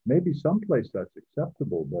go. Maybe someplace that's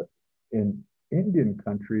acceptable, but in Indian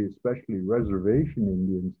country, especially reservation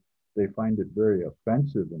Indians, they find it very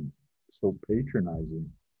offensive and so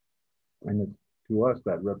patronizing. And it's to us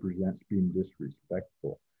that represents being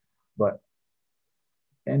disrespectful. But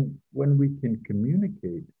and when we can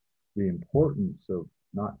communicate the importance of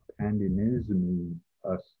not pandinisming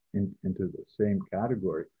us into the same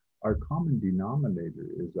category, our common denominator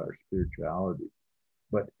is our spirituality.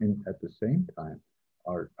 But at the same time,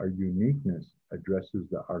 our uniqueness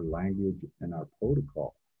addresses our language and our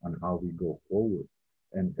protocol on how we go forward.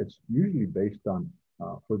 And it's usually based on,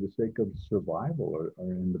 for the sake of survival or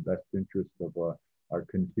in the best interest of our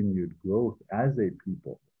continued growth as a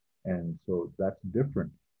people. And so that's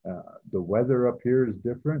different. The weather up here is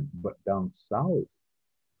different, but down south,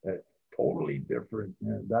 totally different.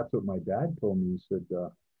 And that's what my dad told me. He said,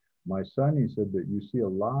 my son, he said that you see a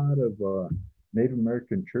lot of Native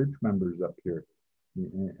American church members up here.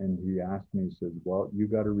 And he asked me, he says, well, you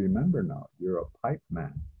got to remember now, you're a pipe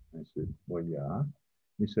man. I said, well, yeah.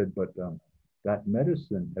 He said, but that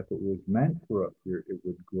medicine, if it was meant for up here, it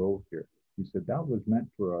would grow here. He said, that was meant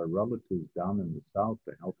for our relatives down in the South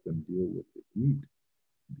to help them deal with the heat.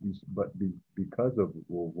 But because of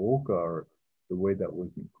Wovoka, or the way that was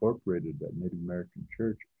incorporated at Native American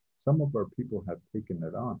church, some of our people have taken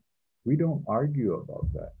it on. We don't argue about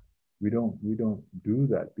that. We don't do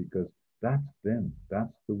that because that's them.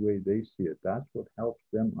 That's the way they see it. That's what helps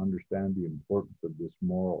them understand the importance of this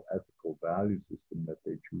moral, ethical value system that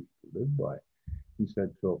they choose to live by. He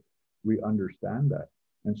said, so we understand that.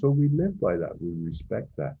 And so we live by that. We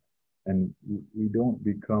respect that. And we don't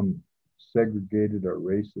become segregated or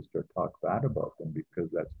racist or talk bad about them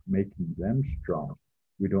because that's making them strong.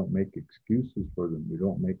 We don't make excuses for them. We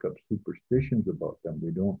don't make up superstitions about them.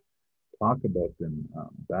 We don't talk about them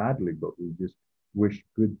badly, but we just wish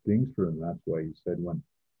good things for them. That's why he said when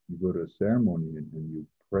you go to a ceremony and you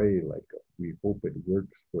pray, like, we hope it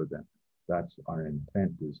works for them. That's our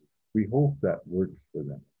intent, is we hope that works for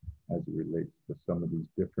them as it relates to some of these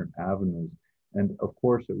different avenues. And of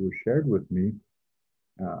course, it was shared with me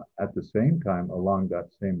at the same time, along that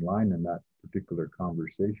same line in that particular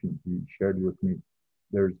conversation, he shared with me,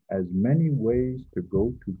 there's as many ways to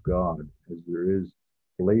go to God as there is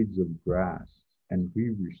blades of grass, and we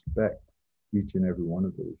respect each and every one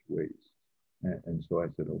of those ways. And so I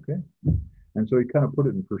said, okay. And so he kind of put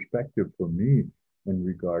it in perspective for me in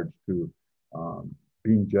regards to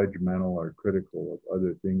being judgmental or critical of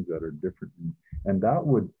other things that are different. And that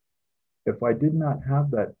would, if I did not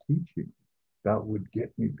have that teaching, that would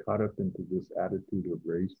get me caught up into this attitude of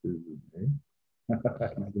racism. Eh?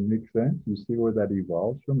 Does it make sense? You see where that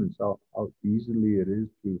evolves from, and so how easily it is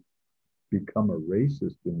to become a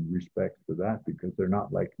racist in respect to that, because they're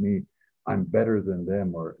not like me. I'm better than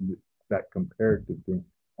them, or that comparative thing,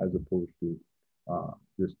 as opposed to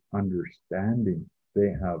just understanding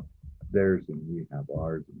they have theirs and we have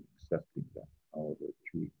ours, and accepting that all the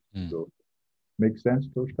truth. So, makes sense,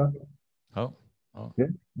 Toshka? Oh, yeah.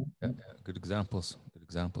 Good examples. Good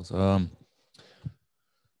examples.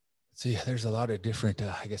 See, there's a lot of different,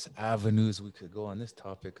 I guess, avenues we could go on this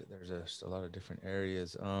topic. There's just a lot of different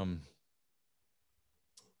areas. Let's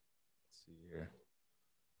see here.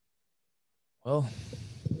 Well,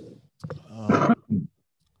 kind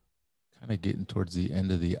of getting towards the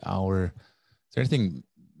end of the hour. Is there anything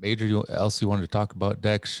major else you wanted to talk about,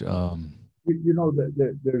 Dex? You know,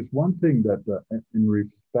 there's one thing that in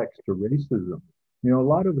respects to racism, you know, a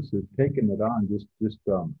lot of us have taken it on just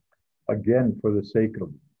again, for the sake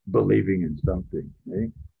of believing in something, eh?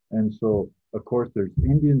 And so, of course, there's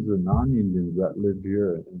Indians and non-Indians that live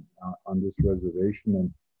here on this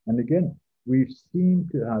reservation. And again, we seem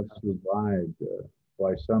to have survived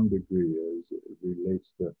by some degree as it relates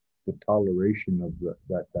to the toleration of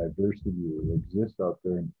that diversity that exists out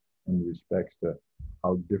there in respects to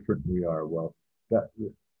how different we are. Well, that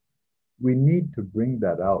we need to bring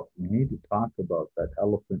that out. We need to talk about that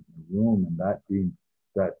elephant in the room, and that being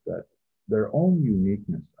that their own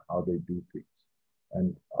uniqueness, how they do things,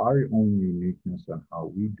 and our own uniqueness on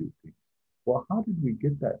how we do things. Well, how did we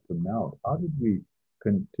get that to meld? How did we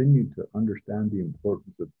continue to understand the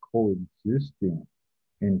importance of coexisting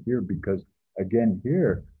in here? Because again,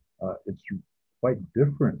 here, it's quite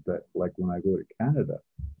different that, like when I go to Canada,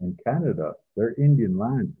 in Canada, their Indian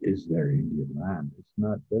land is their Indian land. It's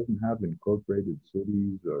not, doesn't have incorporated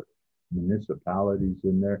cities or municipalities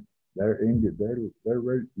in there. Their Indian, their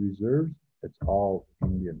reserves, it's all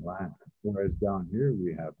Indian land. Whereas down here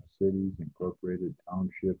we have cities, incorporated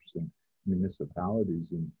townships, and municipalities,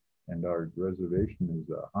 and our reservation is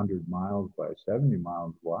 100 miles by 70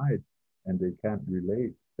 miles wide, and they can't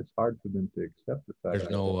relate. It's hard for them to accept the fact. There's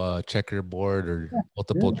no checkerboard or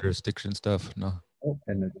multiple jurisdiction stuff. No. Oh,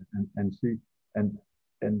 and see, and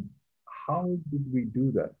how did we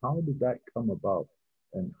do that? How did that come about?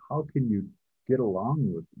 And how can you get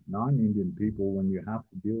along with non-Indian people when you have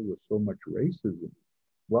to deal with so much racism?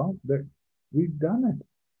 Well, we've done it.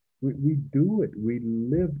 We do it. We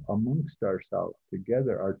live amongst ourselves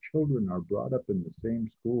together. Our children are brought up in the same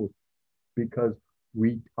schools because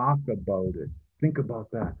we talk about it. Think about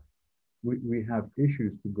that. We have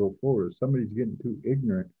issues to go forward. If somebody's getting too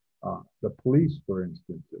ignorant, the police, for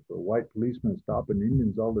instance, if a white policeman is stopping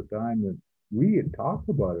Indians all the time, then we talk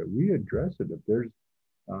about it. We address it. If there's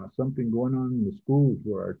something going on in the schools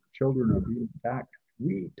where our children are being attacked,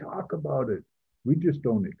 we talk about it. We just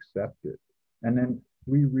don't accept it. And then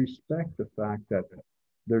we respect the fact that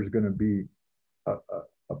there's going to be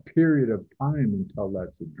a period of time until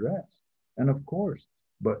that's addressed. And of course,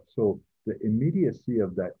 but so the immediacy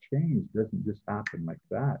of that change doesn't just happen like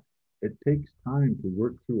that. It takes time to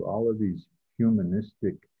work through all of these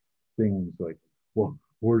humanistic things like, well,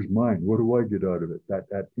 where's mine? What do I get out of it?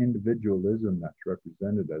 That individualism that's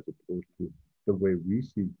represented as opposed to the way we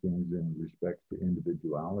see things in respect to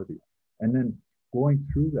individuality. And then going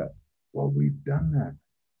through that, well, we've done that.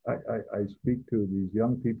 I speak to these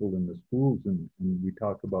young people in the schools and we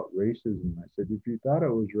talk about racism. I said, if you thought it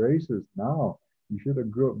was racist now, you should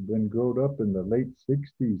have been grown up in the late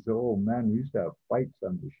 60s. Oh man, we used to have fights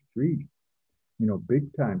on the street,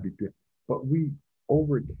 big time between, but we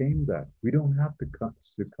overcame that. We don't have to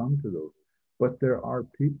succumb to those. But there are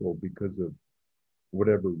people, because of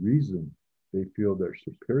whatever reason, they feel they're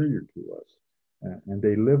superior to us. And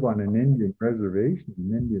they live on an Indian reservation,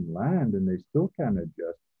 an Indian land, and they still can't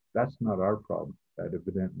adjust. That's not our problem. That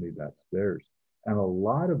evidently that's theirs. And a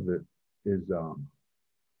lot of it is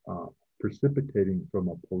precipitating from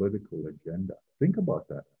a political agenda. Think about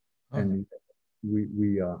that. Oh. And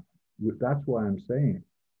that's why I'm saying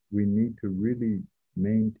we need to really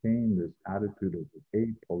maintain this attitude of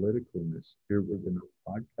apoliticalness here within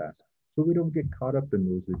our podcast, so we don't get caught up in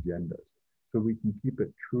those agendas, so we can keep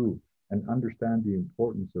it true and understand the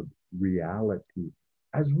importance of reality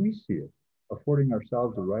as we see it, affording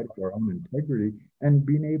ourselves the right of our own integrity and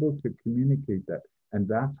being able to communicate that. And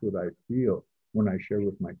that's what I feel when I share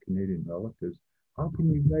with my Canadian relatives. How can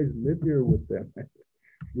you guys live here with them?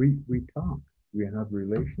 We talk, we have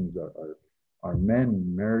relations. Our men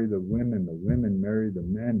marry the women marry the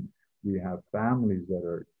men. We have families that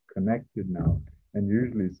are connected now. And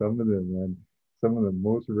usually some of the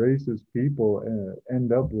most racist people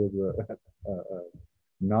end up with a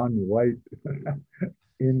non-white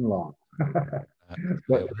in-law.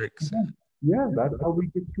 But it works. Yeah, that's how we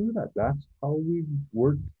get through that. That's how we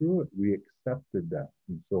worked through it. We accepted that.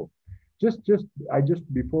 And so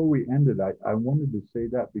before we ended, I wanted to say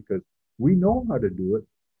that because we know how to do it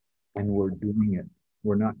and we're doing it.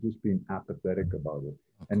 We're not just being apathetic about it.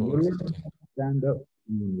 And we're learning how to stand up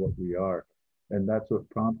in what we are. And that's what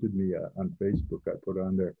prompted me on Facebook. I put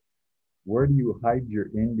on there, where do you hide your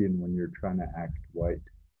Indian when you're trying to act white?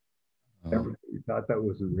 Everybody thought that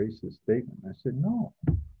was a racist statement. I said, no,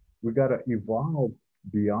 we got to evolve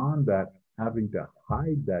beyond that, having to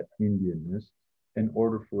hide that Indianness in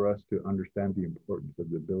order for us to understand the importance of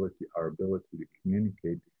our ability to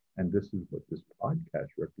communicate. And this is what this podcast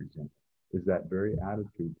represents, is that very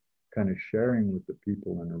attitude, kind of sharing with the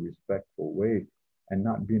people in a respectful way and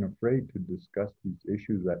not being afraid to discuss these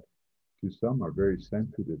issues that to some are very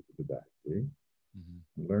sensitive to that.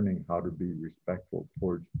 Mm-hmm. Learning how to be respectful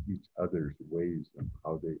towards each other's ways and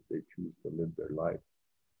how they choose to live their life.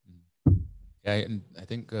 Yeah, and I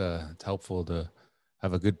think it's helpful to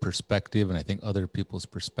have a good perspective, and I think other people's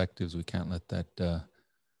perspectives, we can't let that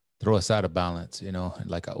throw us out of balance,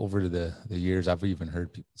 Like over the years, I've even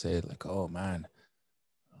heard people say like, oh man,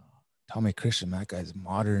 Tommy Christian, that guy's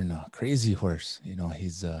modern crazy horse,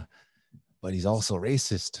 he's but he's also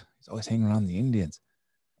racist. He's always hanging around the Indians.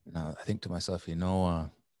 And I think to myself,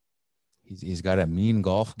 he's got a mean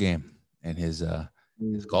golf game, and his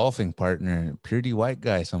golfing partner, pretty white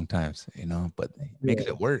guy sometimes, but he makes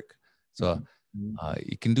it work. So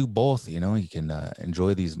you can do both, you can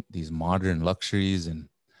enjoy these modern luxuries and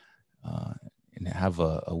have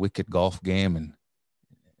a wicked golf game and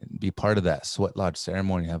be part of that sweat lodge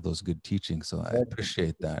ceremony, have those good teachings. So I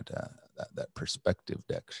appreciate that perspective,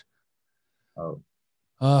 Dex. Oh.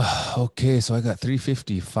 Okay, so I got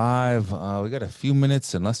 3:55. We got a few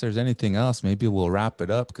minutes, unless there's anything else. Maybe we'll wrap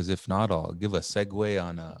it up, because if not, I'll give a segue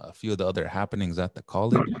on a few of the other happenings at the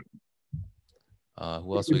college.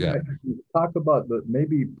 Who else we got? Talk about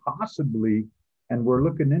maybe possibly, and we're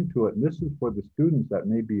looking into it, and this is for the students that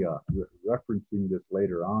may be referencing this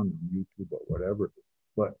later on YouTube or whatever,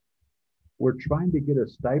 but we're trying to get a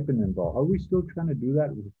stipend involved. Are we still trying to do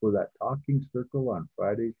that for that talking circle on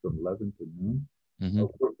Fridays from 11 to noon? Mm-hmm.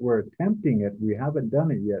 We're attempting it. We haven't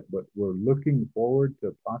done it yet, but we're looking forward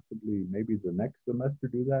to possibly maybe the next semester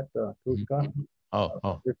do that.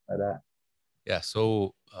 Mm-hmm. Yeah.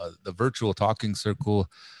 So the virtual talking circle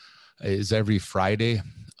is every Friday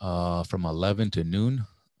from 11 to noon.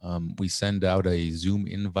 We send out a Zoom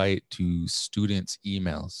invite to students'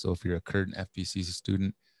 emails. So if you're a current FPC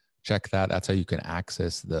student, check that. That's how you can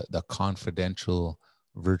access the confidential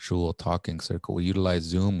virtual talking circle. We utilize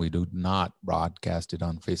Zoom. We do not broadcast it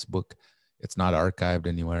on Facebook. It's not archived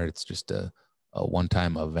anywhere. It's just a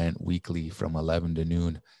one-time event weekly from 11 to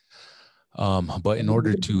noon. But in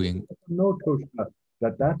order to... No, Coach,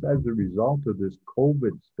 that's as a result of this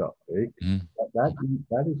COVID stuff, eh? Mm.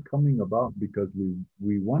 That is coming about because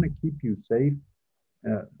we want to keep you safe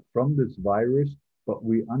uh, from this virus, but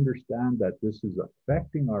we understand that this is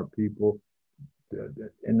affecting our people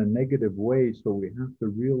in a negative way. So we have to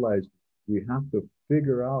realize we have to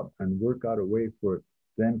figure out and work out a way for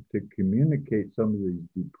them to communicate some of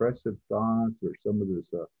these depressive thoughts or some of this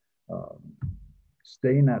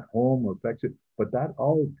staying at home affects it. But that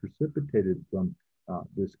all precipitated from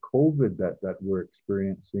this COVID that we're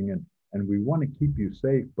experiencing, and we want to keep you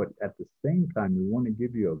safe, but at the same time, we want to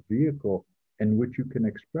give you a vehicle in which you can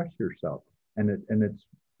express yourself, and it's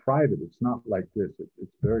private. It's not like this.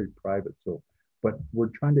 It's very private. So, but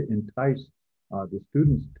we're trying to entice the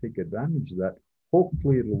students to take advantage of that.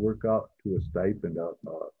 Hopefully, it'll work out to a stipend, a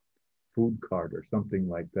food card, or something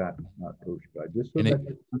like that, Toshka, just so And that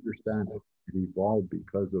you understand it evolved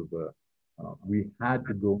because of we had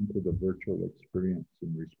to go into the virtual experience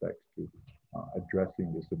in respects to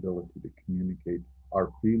addressing this ability to communicate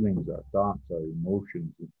our feelings, our thoughts, our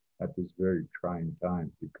emotions at this very trying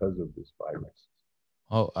time because of this virus.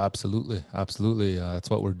 Oh, absolutely, absolutely. That's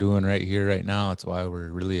what we're doing right here, right now. That's why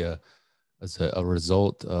we're really as a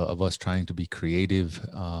result of us trying to be creative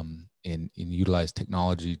and utilize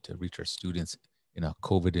technology to reach our students in a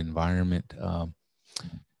COVID environment.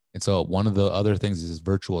 And so one of the other things is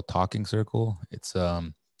virtual talking circle. It's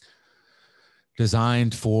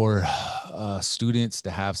designed for students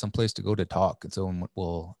to have some place to go to talk. And so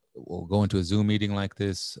we'll go into a Zoom meeting like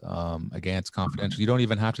this. Again, it's confidential. You don't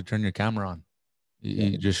even have to turn your camera on.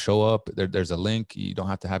 You just show up. There's a link. You don't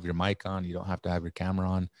have to have your mic on. You don't have to have your camera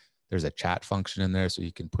on. There's a chat function in there, so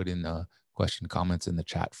you can put in question comments in the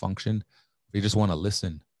chat function. If you just want to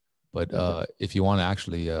listen. But if you want to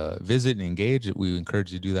actually visit and engage, we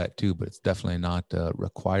encourage you to do that too, but it's definitely not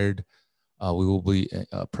required. We will be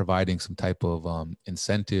providing some type of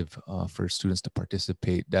incentive for students to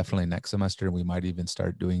participate definitely next semester. We might even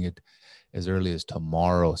start doing it as early as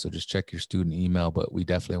tomorrow. So just check your student email, but we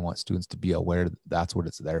definitely want students to be aware that that's what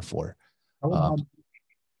it's there for.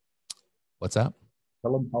 What's that?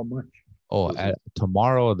 Tell them how much. Oh,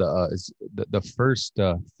 tomorrow, the first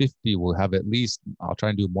 50 will have at least, I'll try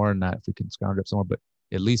and do more than that if we can scrounge up somewhere, but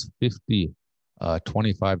at least 50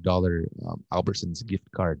 $25 Albertsons gift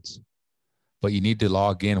cards. But you need to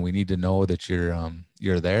log in. We need to know that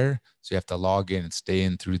you're there. So you have to log in and stay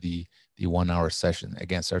in through the 1 hour session.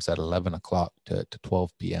 Again, starts at 11 o'clock to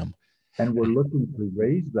 12 p.m. And we're looking to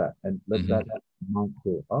raise that and let that amount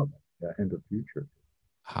go up in the future.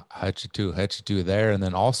 Hachitu there. And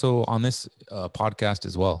then also on this podcast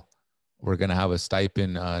as well, we're going to have a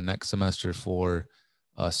stipend next semester for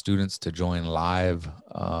students to join live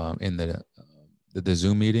in the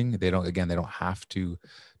Zoom meeting. They don't have to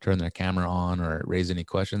turn their camera on or raise any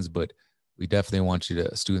questions, but we definitely want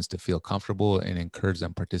students to feel comfortable and encourage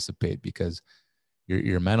them to participate, because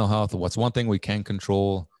your mental health, what's one thing we can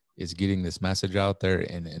control is getting this message out there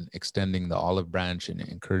and extending the olive branch and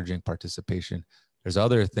encouraging participation. There's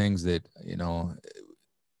other things that,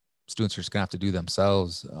 students are just gonna have to do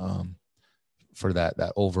themselves for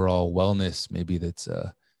that overall wellness. Maybe that's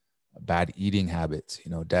bad eating habits.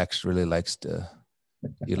 Dex really likes to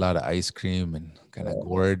eat a lot of ice cream and kind of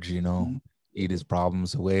gorge, eat his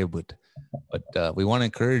problems away. But we want to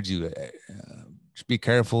encourage you, just be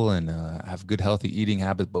careful and have good, healthy eating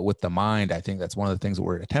habits. But with the mind, I think that's one of the things that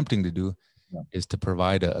we're attempting to do is to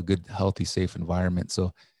provide a good, healthy, safe environment.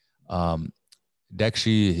 So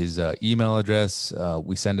Dekshi, his email address,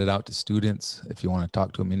 we send it out to students. If you want to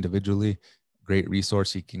talk to him individually, great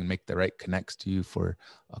resource. He can make the right connects to you for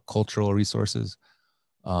cultural resources.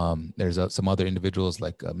 There's some other individuals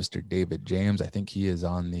like Mr. David James. I think he is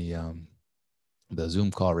on the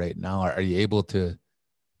Zoom call right now. Are you able to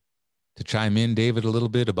chime in, David, a little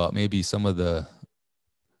bit about maybe some of the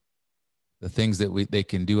things that they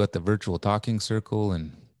can do at the virtual talking circle?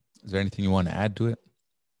 And is there anything you want to add to it?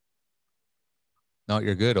 No,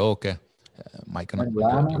 you're good. Oh, okay. Mike and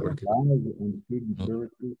Lana and student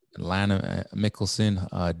services. Lana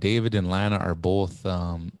Mickelson, David and Lana are both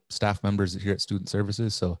staff members here at Student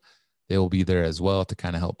Services, so they will be there as well to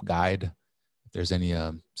kind of help guide. If there's any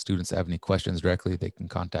students that have any questions directly, they can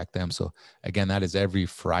contact them. So again, that is every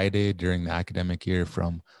Friday during the academic year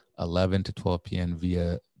from 11 to 12 p.m.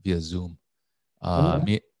 via Zoom.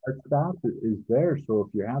 Our staff is there, so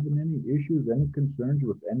if you're having any issues, any concerns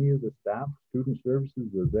with any of the staff, student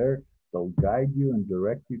services are there. They'll guide you and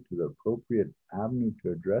direct you to the appropriate avenue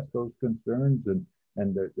to address those concerns,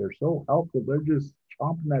 and they're so helpful. They're just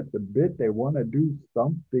chomping at the bit. They want to do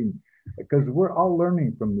something because we're all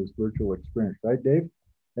learning from this virtual experience, right, Dave?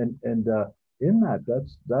 And in that,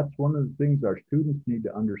 that's one of the things our students need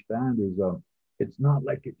to understand is it's not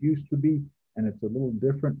like it used to be, and it's a little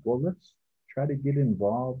different. Well, let's try to get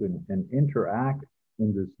involved and interact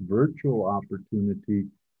in this virtual opportunity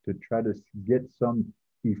to try to get some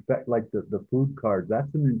effect, like the food card.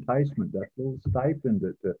 That's an enticement. That's a little stipend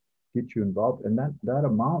to get you involved, and that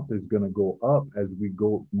amount is going to go up as we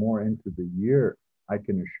go more into the year. I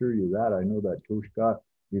can assure you that. I know that Toshka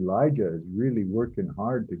Elijah is really working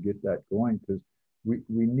hard to get that going, because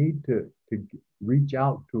we need to reach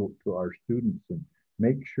out to our students and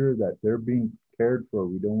make sure that they're being cared for.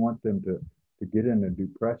 We don't want them to get in a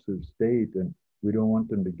depressive state, and we don't want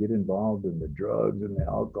them to get involved in the drugs and the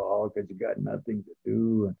alcohol because you got nothing to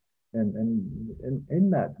do. And in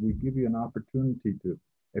that, we give you an opportunity to,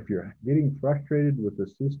 if you're getting frustrated with the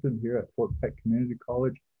system here at Fort Peck Community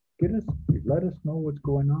College, let us know what's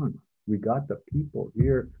going on. We got the people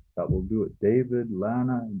here that will do it. David,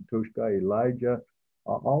 Lana, and Toshka, Elijah,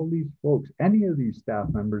 all these folks, any of these staff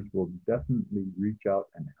members will definitely reach out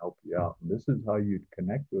and help you out. And this is how you'd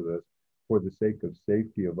connect with us for the sake of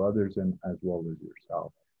safety of others and as well as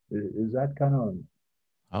yourself. Is that kind of...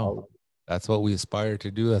 Oh, that's what we aspire to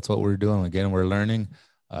do. That's what we're doing. Again, we're learning.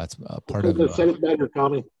 It's part of... said it better,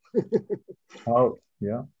 Tommy. Oh,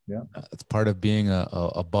 yeah. It's part of being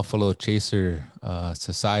a Buffalo Chaser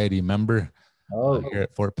Society member here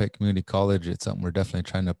at Fort Peck Community College. It's something we're definitely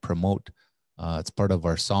trying to promote. It's part of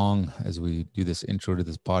our song as we do this intro to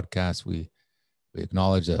this podcast. We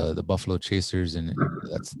acknowledge the Buffalo Chasers, and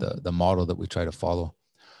that's the model that we try to follow.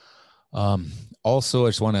 Also, I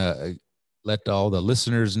just want to let all the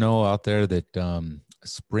listeners know out there that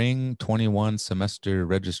spring 21 semester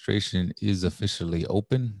registration is officially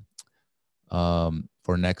open.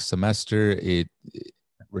 For next semester,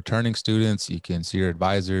 returning students, you can see your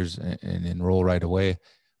advisors and enroll right away.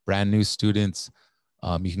 Brand new students,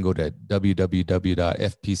 you can go to www.fpcc.edu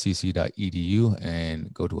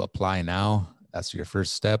and go to apply now. That's your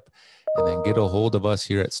first step. And then get a hold of us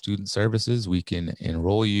here at Student Services. We can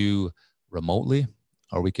enroll you remotely,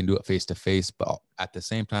 or we can do it face-to-face, but at the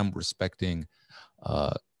same time, respecting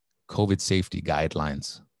COVID safety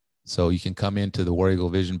guidelines. So you can come into the War Eagle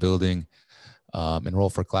Vision building, enroll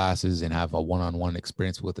for classes, and have a one-on-one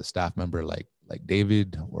experience with a staff member like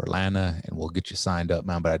David or Lana, and we'll get you signed up,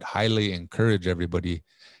 man. But I'd highly encourage everybody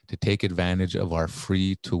to take advantage of our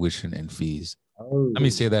free tuition and fees. Let me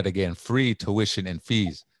say that again: free tuition and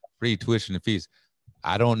fees. Free tuition and fees.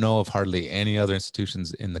 I don't know of hardly any other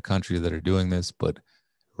institutions in the country that are doing this, but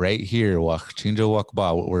right here,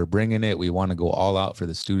 we're bringing it. We want to go all out for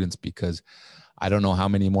the students, because I don't know how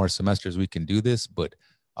many more semesters we can do this, but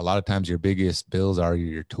a lot of times your biggest bills are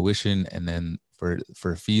your tuition, and then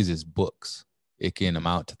for fees is books. It can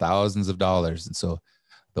amount to thousands of dollars. And so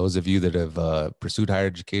those of you that have pursued higher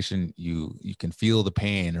education, you can feel the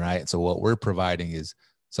pain, right? So what we're providing is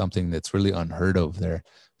something that's really unheard of there.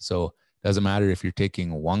 So it doesn't matter if you're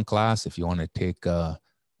taking one class, if you want to take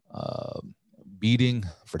beading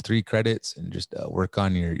for 3 credits and just work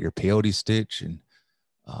on your peyote stitch, and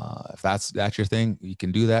if that's your thing, you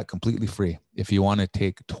can do that completely free. If you want to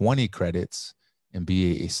take 20 credits and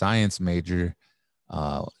be a science major,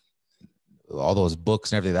 all those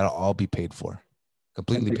books and everything, that'll all be paid for,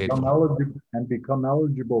 completely paid for. And become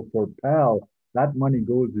eligible for PAL. That money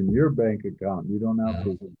goes in your bank account. You don't have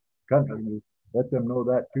to let them know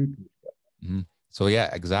that too. Mm-hmm. So yeah,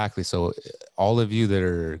 exactly. So all of you that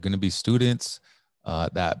are going to be students,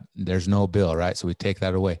 that there's no bill, right? So we take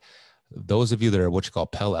that away. Those of you that are what you call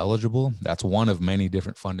Pell eligible, that's one of many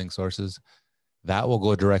different funding sources. That will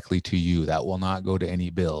go directly to you. That will not go to any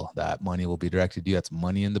bill. That money will be directed to you. That's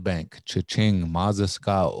money in the bank. Cha-ching,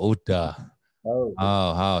 mazaska, ota.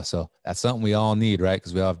 So that's something we all need, right?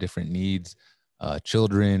 Because we all have different needs,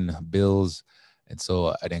 children, bills. And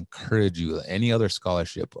so I'd encourage you, any other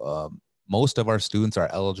scholarship, most of our students are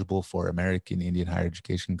eligible for American Indian Higher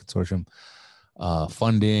Education Consortium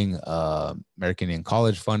funding, American Indian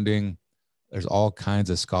College funding. There's all kinds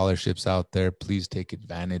of scholarships out there. Please take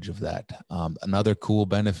advantage of that. Another cool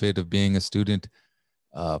benefit of being a student,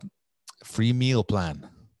 free meal plan.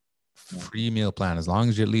 Free meal plan. As long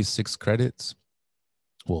as you're at least 6 credits,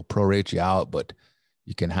 we'll prorate you out, but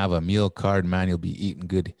you can have a meal card, man. You'll be eating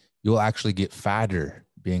good. You'll actually get fatter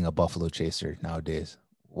being a Buffalo Chaser nowadays.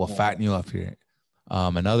 We'll fatten you up here.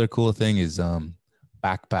 Another cool thing is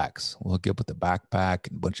backpacks. We'll hook you up with a backpack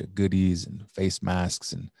and a bunch of goodies and face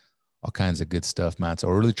masks and all kinds of good stuff, man. So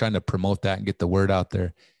we're really trying to promote that and get the word out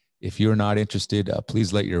there. If you're not interested,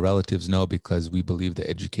 please let your relatives know, because we believe that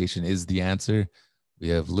education is the answer. We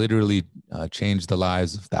have literally changed the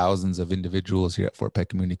lives of thousands of individuals here at Fort Peck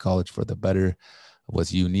Community College for the better.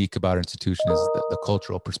 What's unique about our institution is the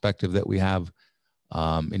cultural perspective that we have.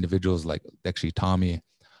 Individuals like actually Tommy,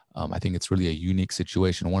 I think it's really a unique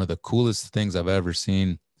situation. One of the coolest things I've ever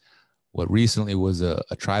seen, what recently was a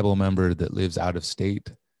tribal member that lives out of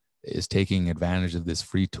state is taking advantage of this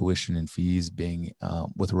free tuition and fees being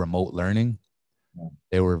with remote learning.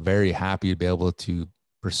 They were very happy to be able to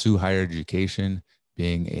pursue higher education,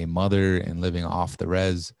 being a mother and living off the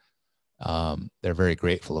res. They're very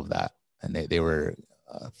grateful of that. And they were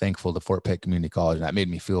thankful to Fort Pitt Community College. And that made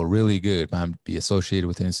me feel really good, man, to be associated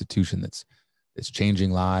with an institution that's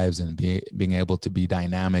changing lives and being able to be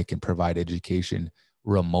dynamic and provide education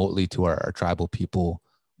remotely to our tribal people.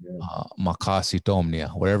 Makasi Tomnia,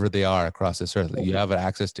 wherever they are across this earth. You have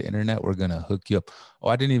access to internet, we're going to hook you up. Oh,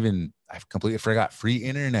 I completely forgot free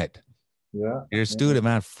internet. Yeah. You're a student,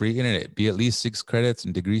 man, free internet. Be at least 6 credits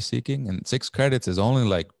in degree seeking. And 6 credits is only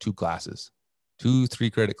like 2 classes,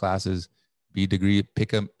 2-3 credit classes, be degree,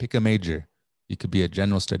 pick a major. You could be a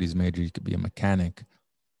general studies major. You could be a mechanic,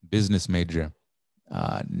 business major,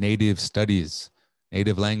 native studies,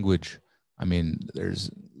 native language. I mean, there's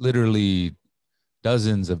literally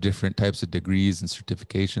dozens of different types of degrees and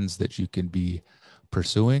certifications that you can be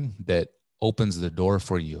pursuing that opens the door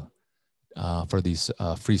for you for these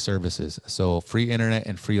free services. So free internet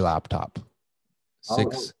and free laptop,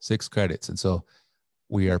 6 credits. And so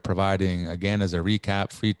we are providing, again, as a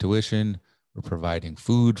recap, free tuition. We're providing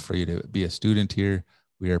food for you to be a student here.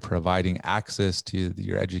 We are providing access to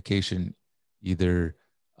your education, either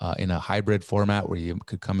in a hybrid format where you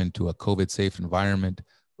could come into a COVID-safe environment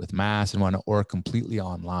with masks and whatnot, or completely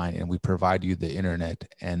online. And we provide you the internet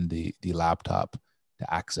and the laptop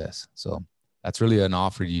to access. So that's really an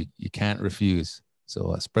offer you can't refuse.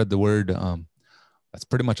 So spread the word. That's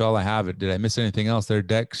pretty much all I have. Did I miss anything else there,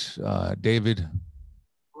 Dex, David?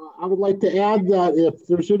 I would like to add that if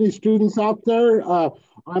there's any students out there,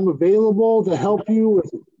 I'm available to help you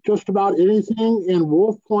with just about anything in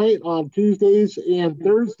Wolf Point on Tuesdays and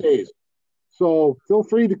Thursdays. So feel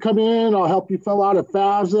free to come in. I'll help you fill out a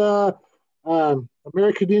FAFSA,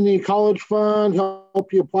 American Indian College Fund,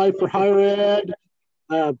 help you apply for higher ed.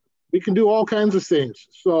 We can do all kinds of things.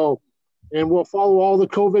 So, and we'll follow all the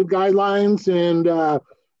COVID guidelines, and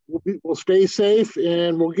we'll stay safe,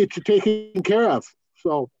 and we'll get you taken care of.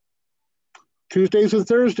 So Tuesdays and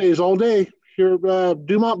Thursdays all day here at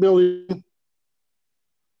Dumont Building.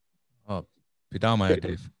 Oh, Pidama,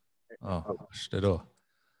 Dave. Oh, shitero.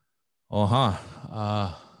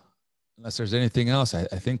 Unless there's anything else, I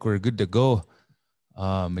think we're good to go.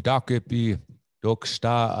 Midakepi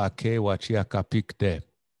doksta ake wachia kapikte.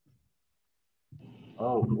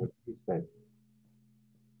 Oh, what did you say?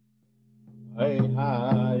 Hey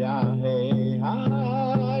ha ya hey ha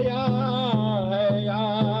ya hey ya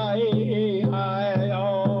hey yo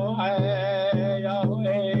hey yo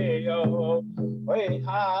hey yo hey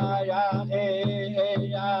ha ya hey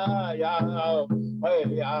ya hey ya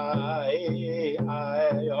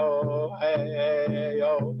hey yo hey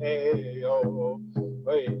yo hey yo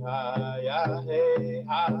hey ha ya hey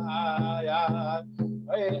ya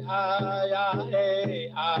hey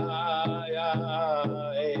ha ya hey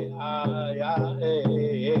ya hey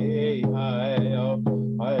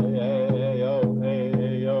yo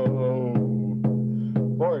hey yo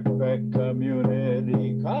Fort Beck Community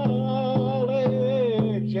College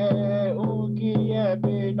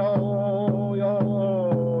Ukiepino yo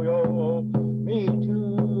me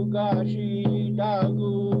too gashi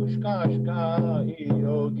dagush kashka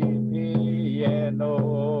yogi no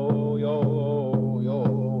yo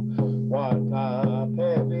wata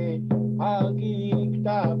pevi hagi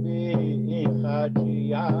ktabi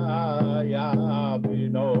ichachia ya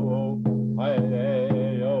bino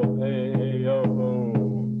hey yo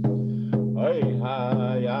hey ha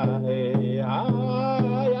ya hey ha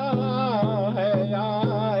ya hey yo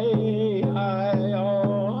hey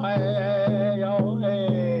yo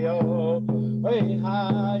hey yo hey ha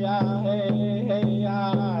ya hey yo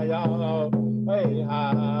hey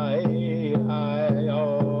ha yo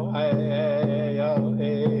hey yo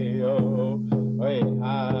hey yo hey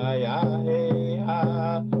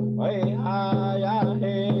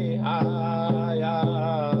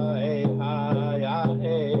ha ya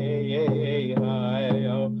hey ya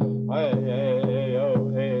hey ya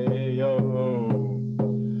hey yo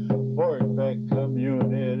Fort Beck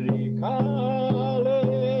Community College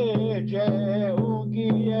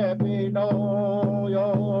Ukiepino yo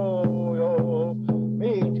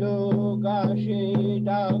me too gashi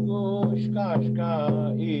dagush kashka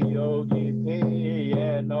yogi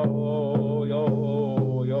piano yo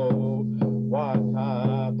wata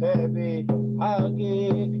pevi hagi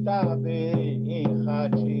ktabi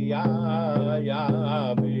ichachia ya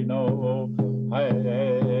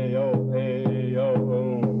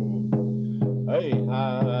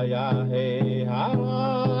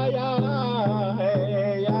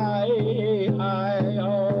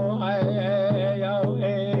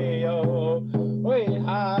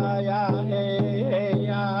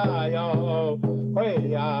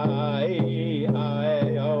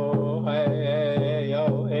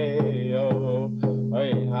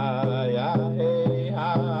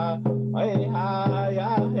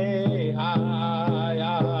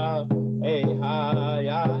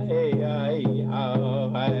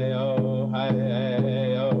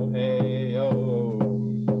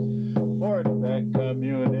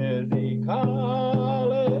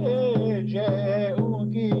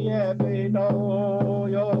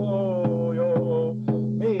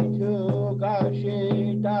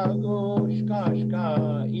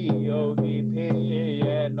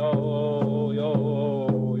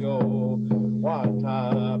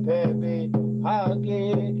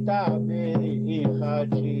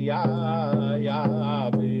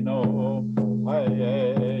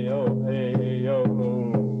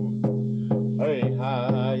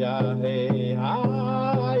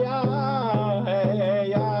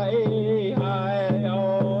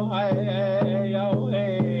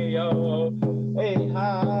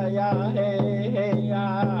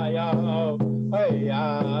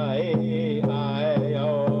hey hi yo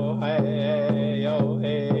hey yo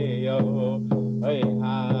hey yo hey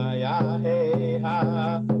hi ya hey ha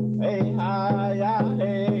hey hi ya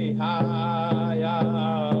hey ha ya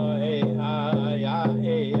hey hi ya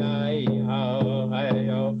hey hey ho hey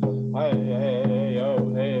yo hey yo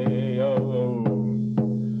hey yo.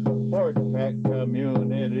 Fort Peck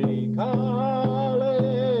Community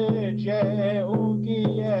College, Unki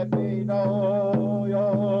Epino,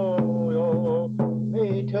 yo, me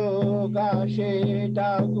to Gashi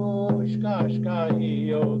Dagush Kashka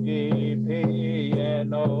Yogi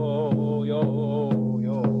Piano, yo,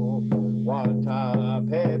 Wata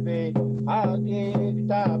Pepe, Hagik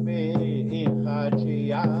Tabi, Ihachi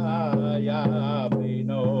ya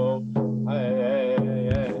Pino, hey,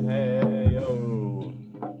 yo.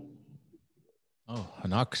 Oh,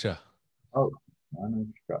 Hanaksha. Oh,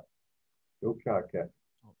 Anushka. Dokshake.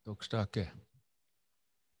 Dokstake.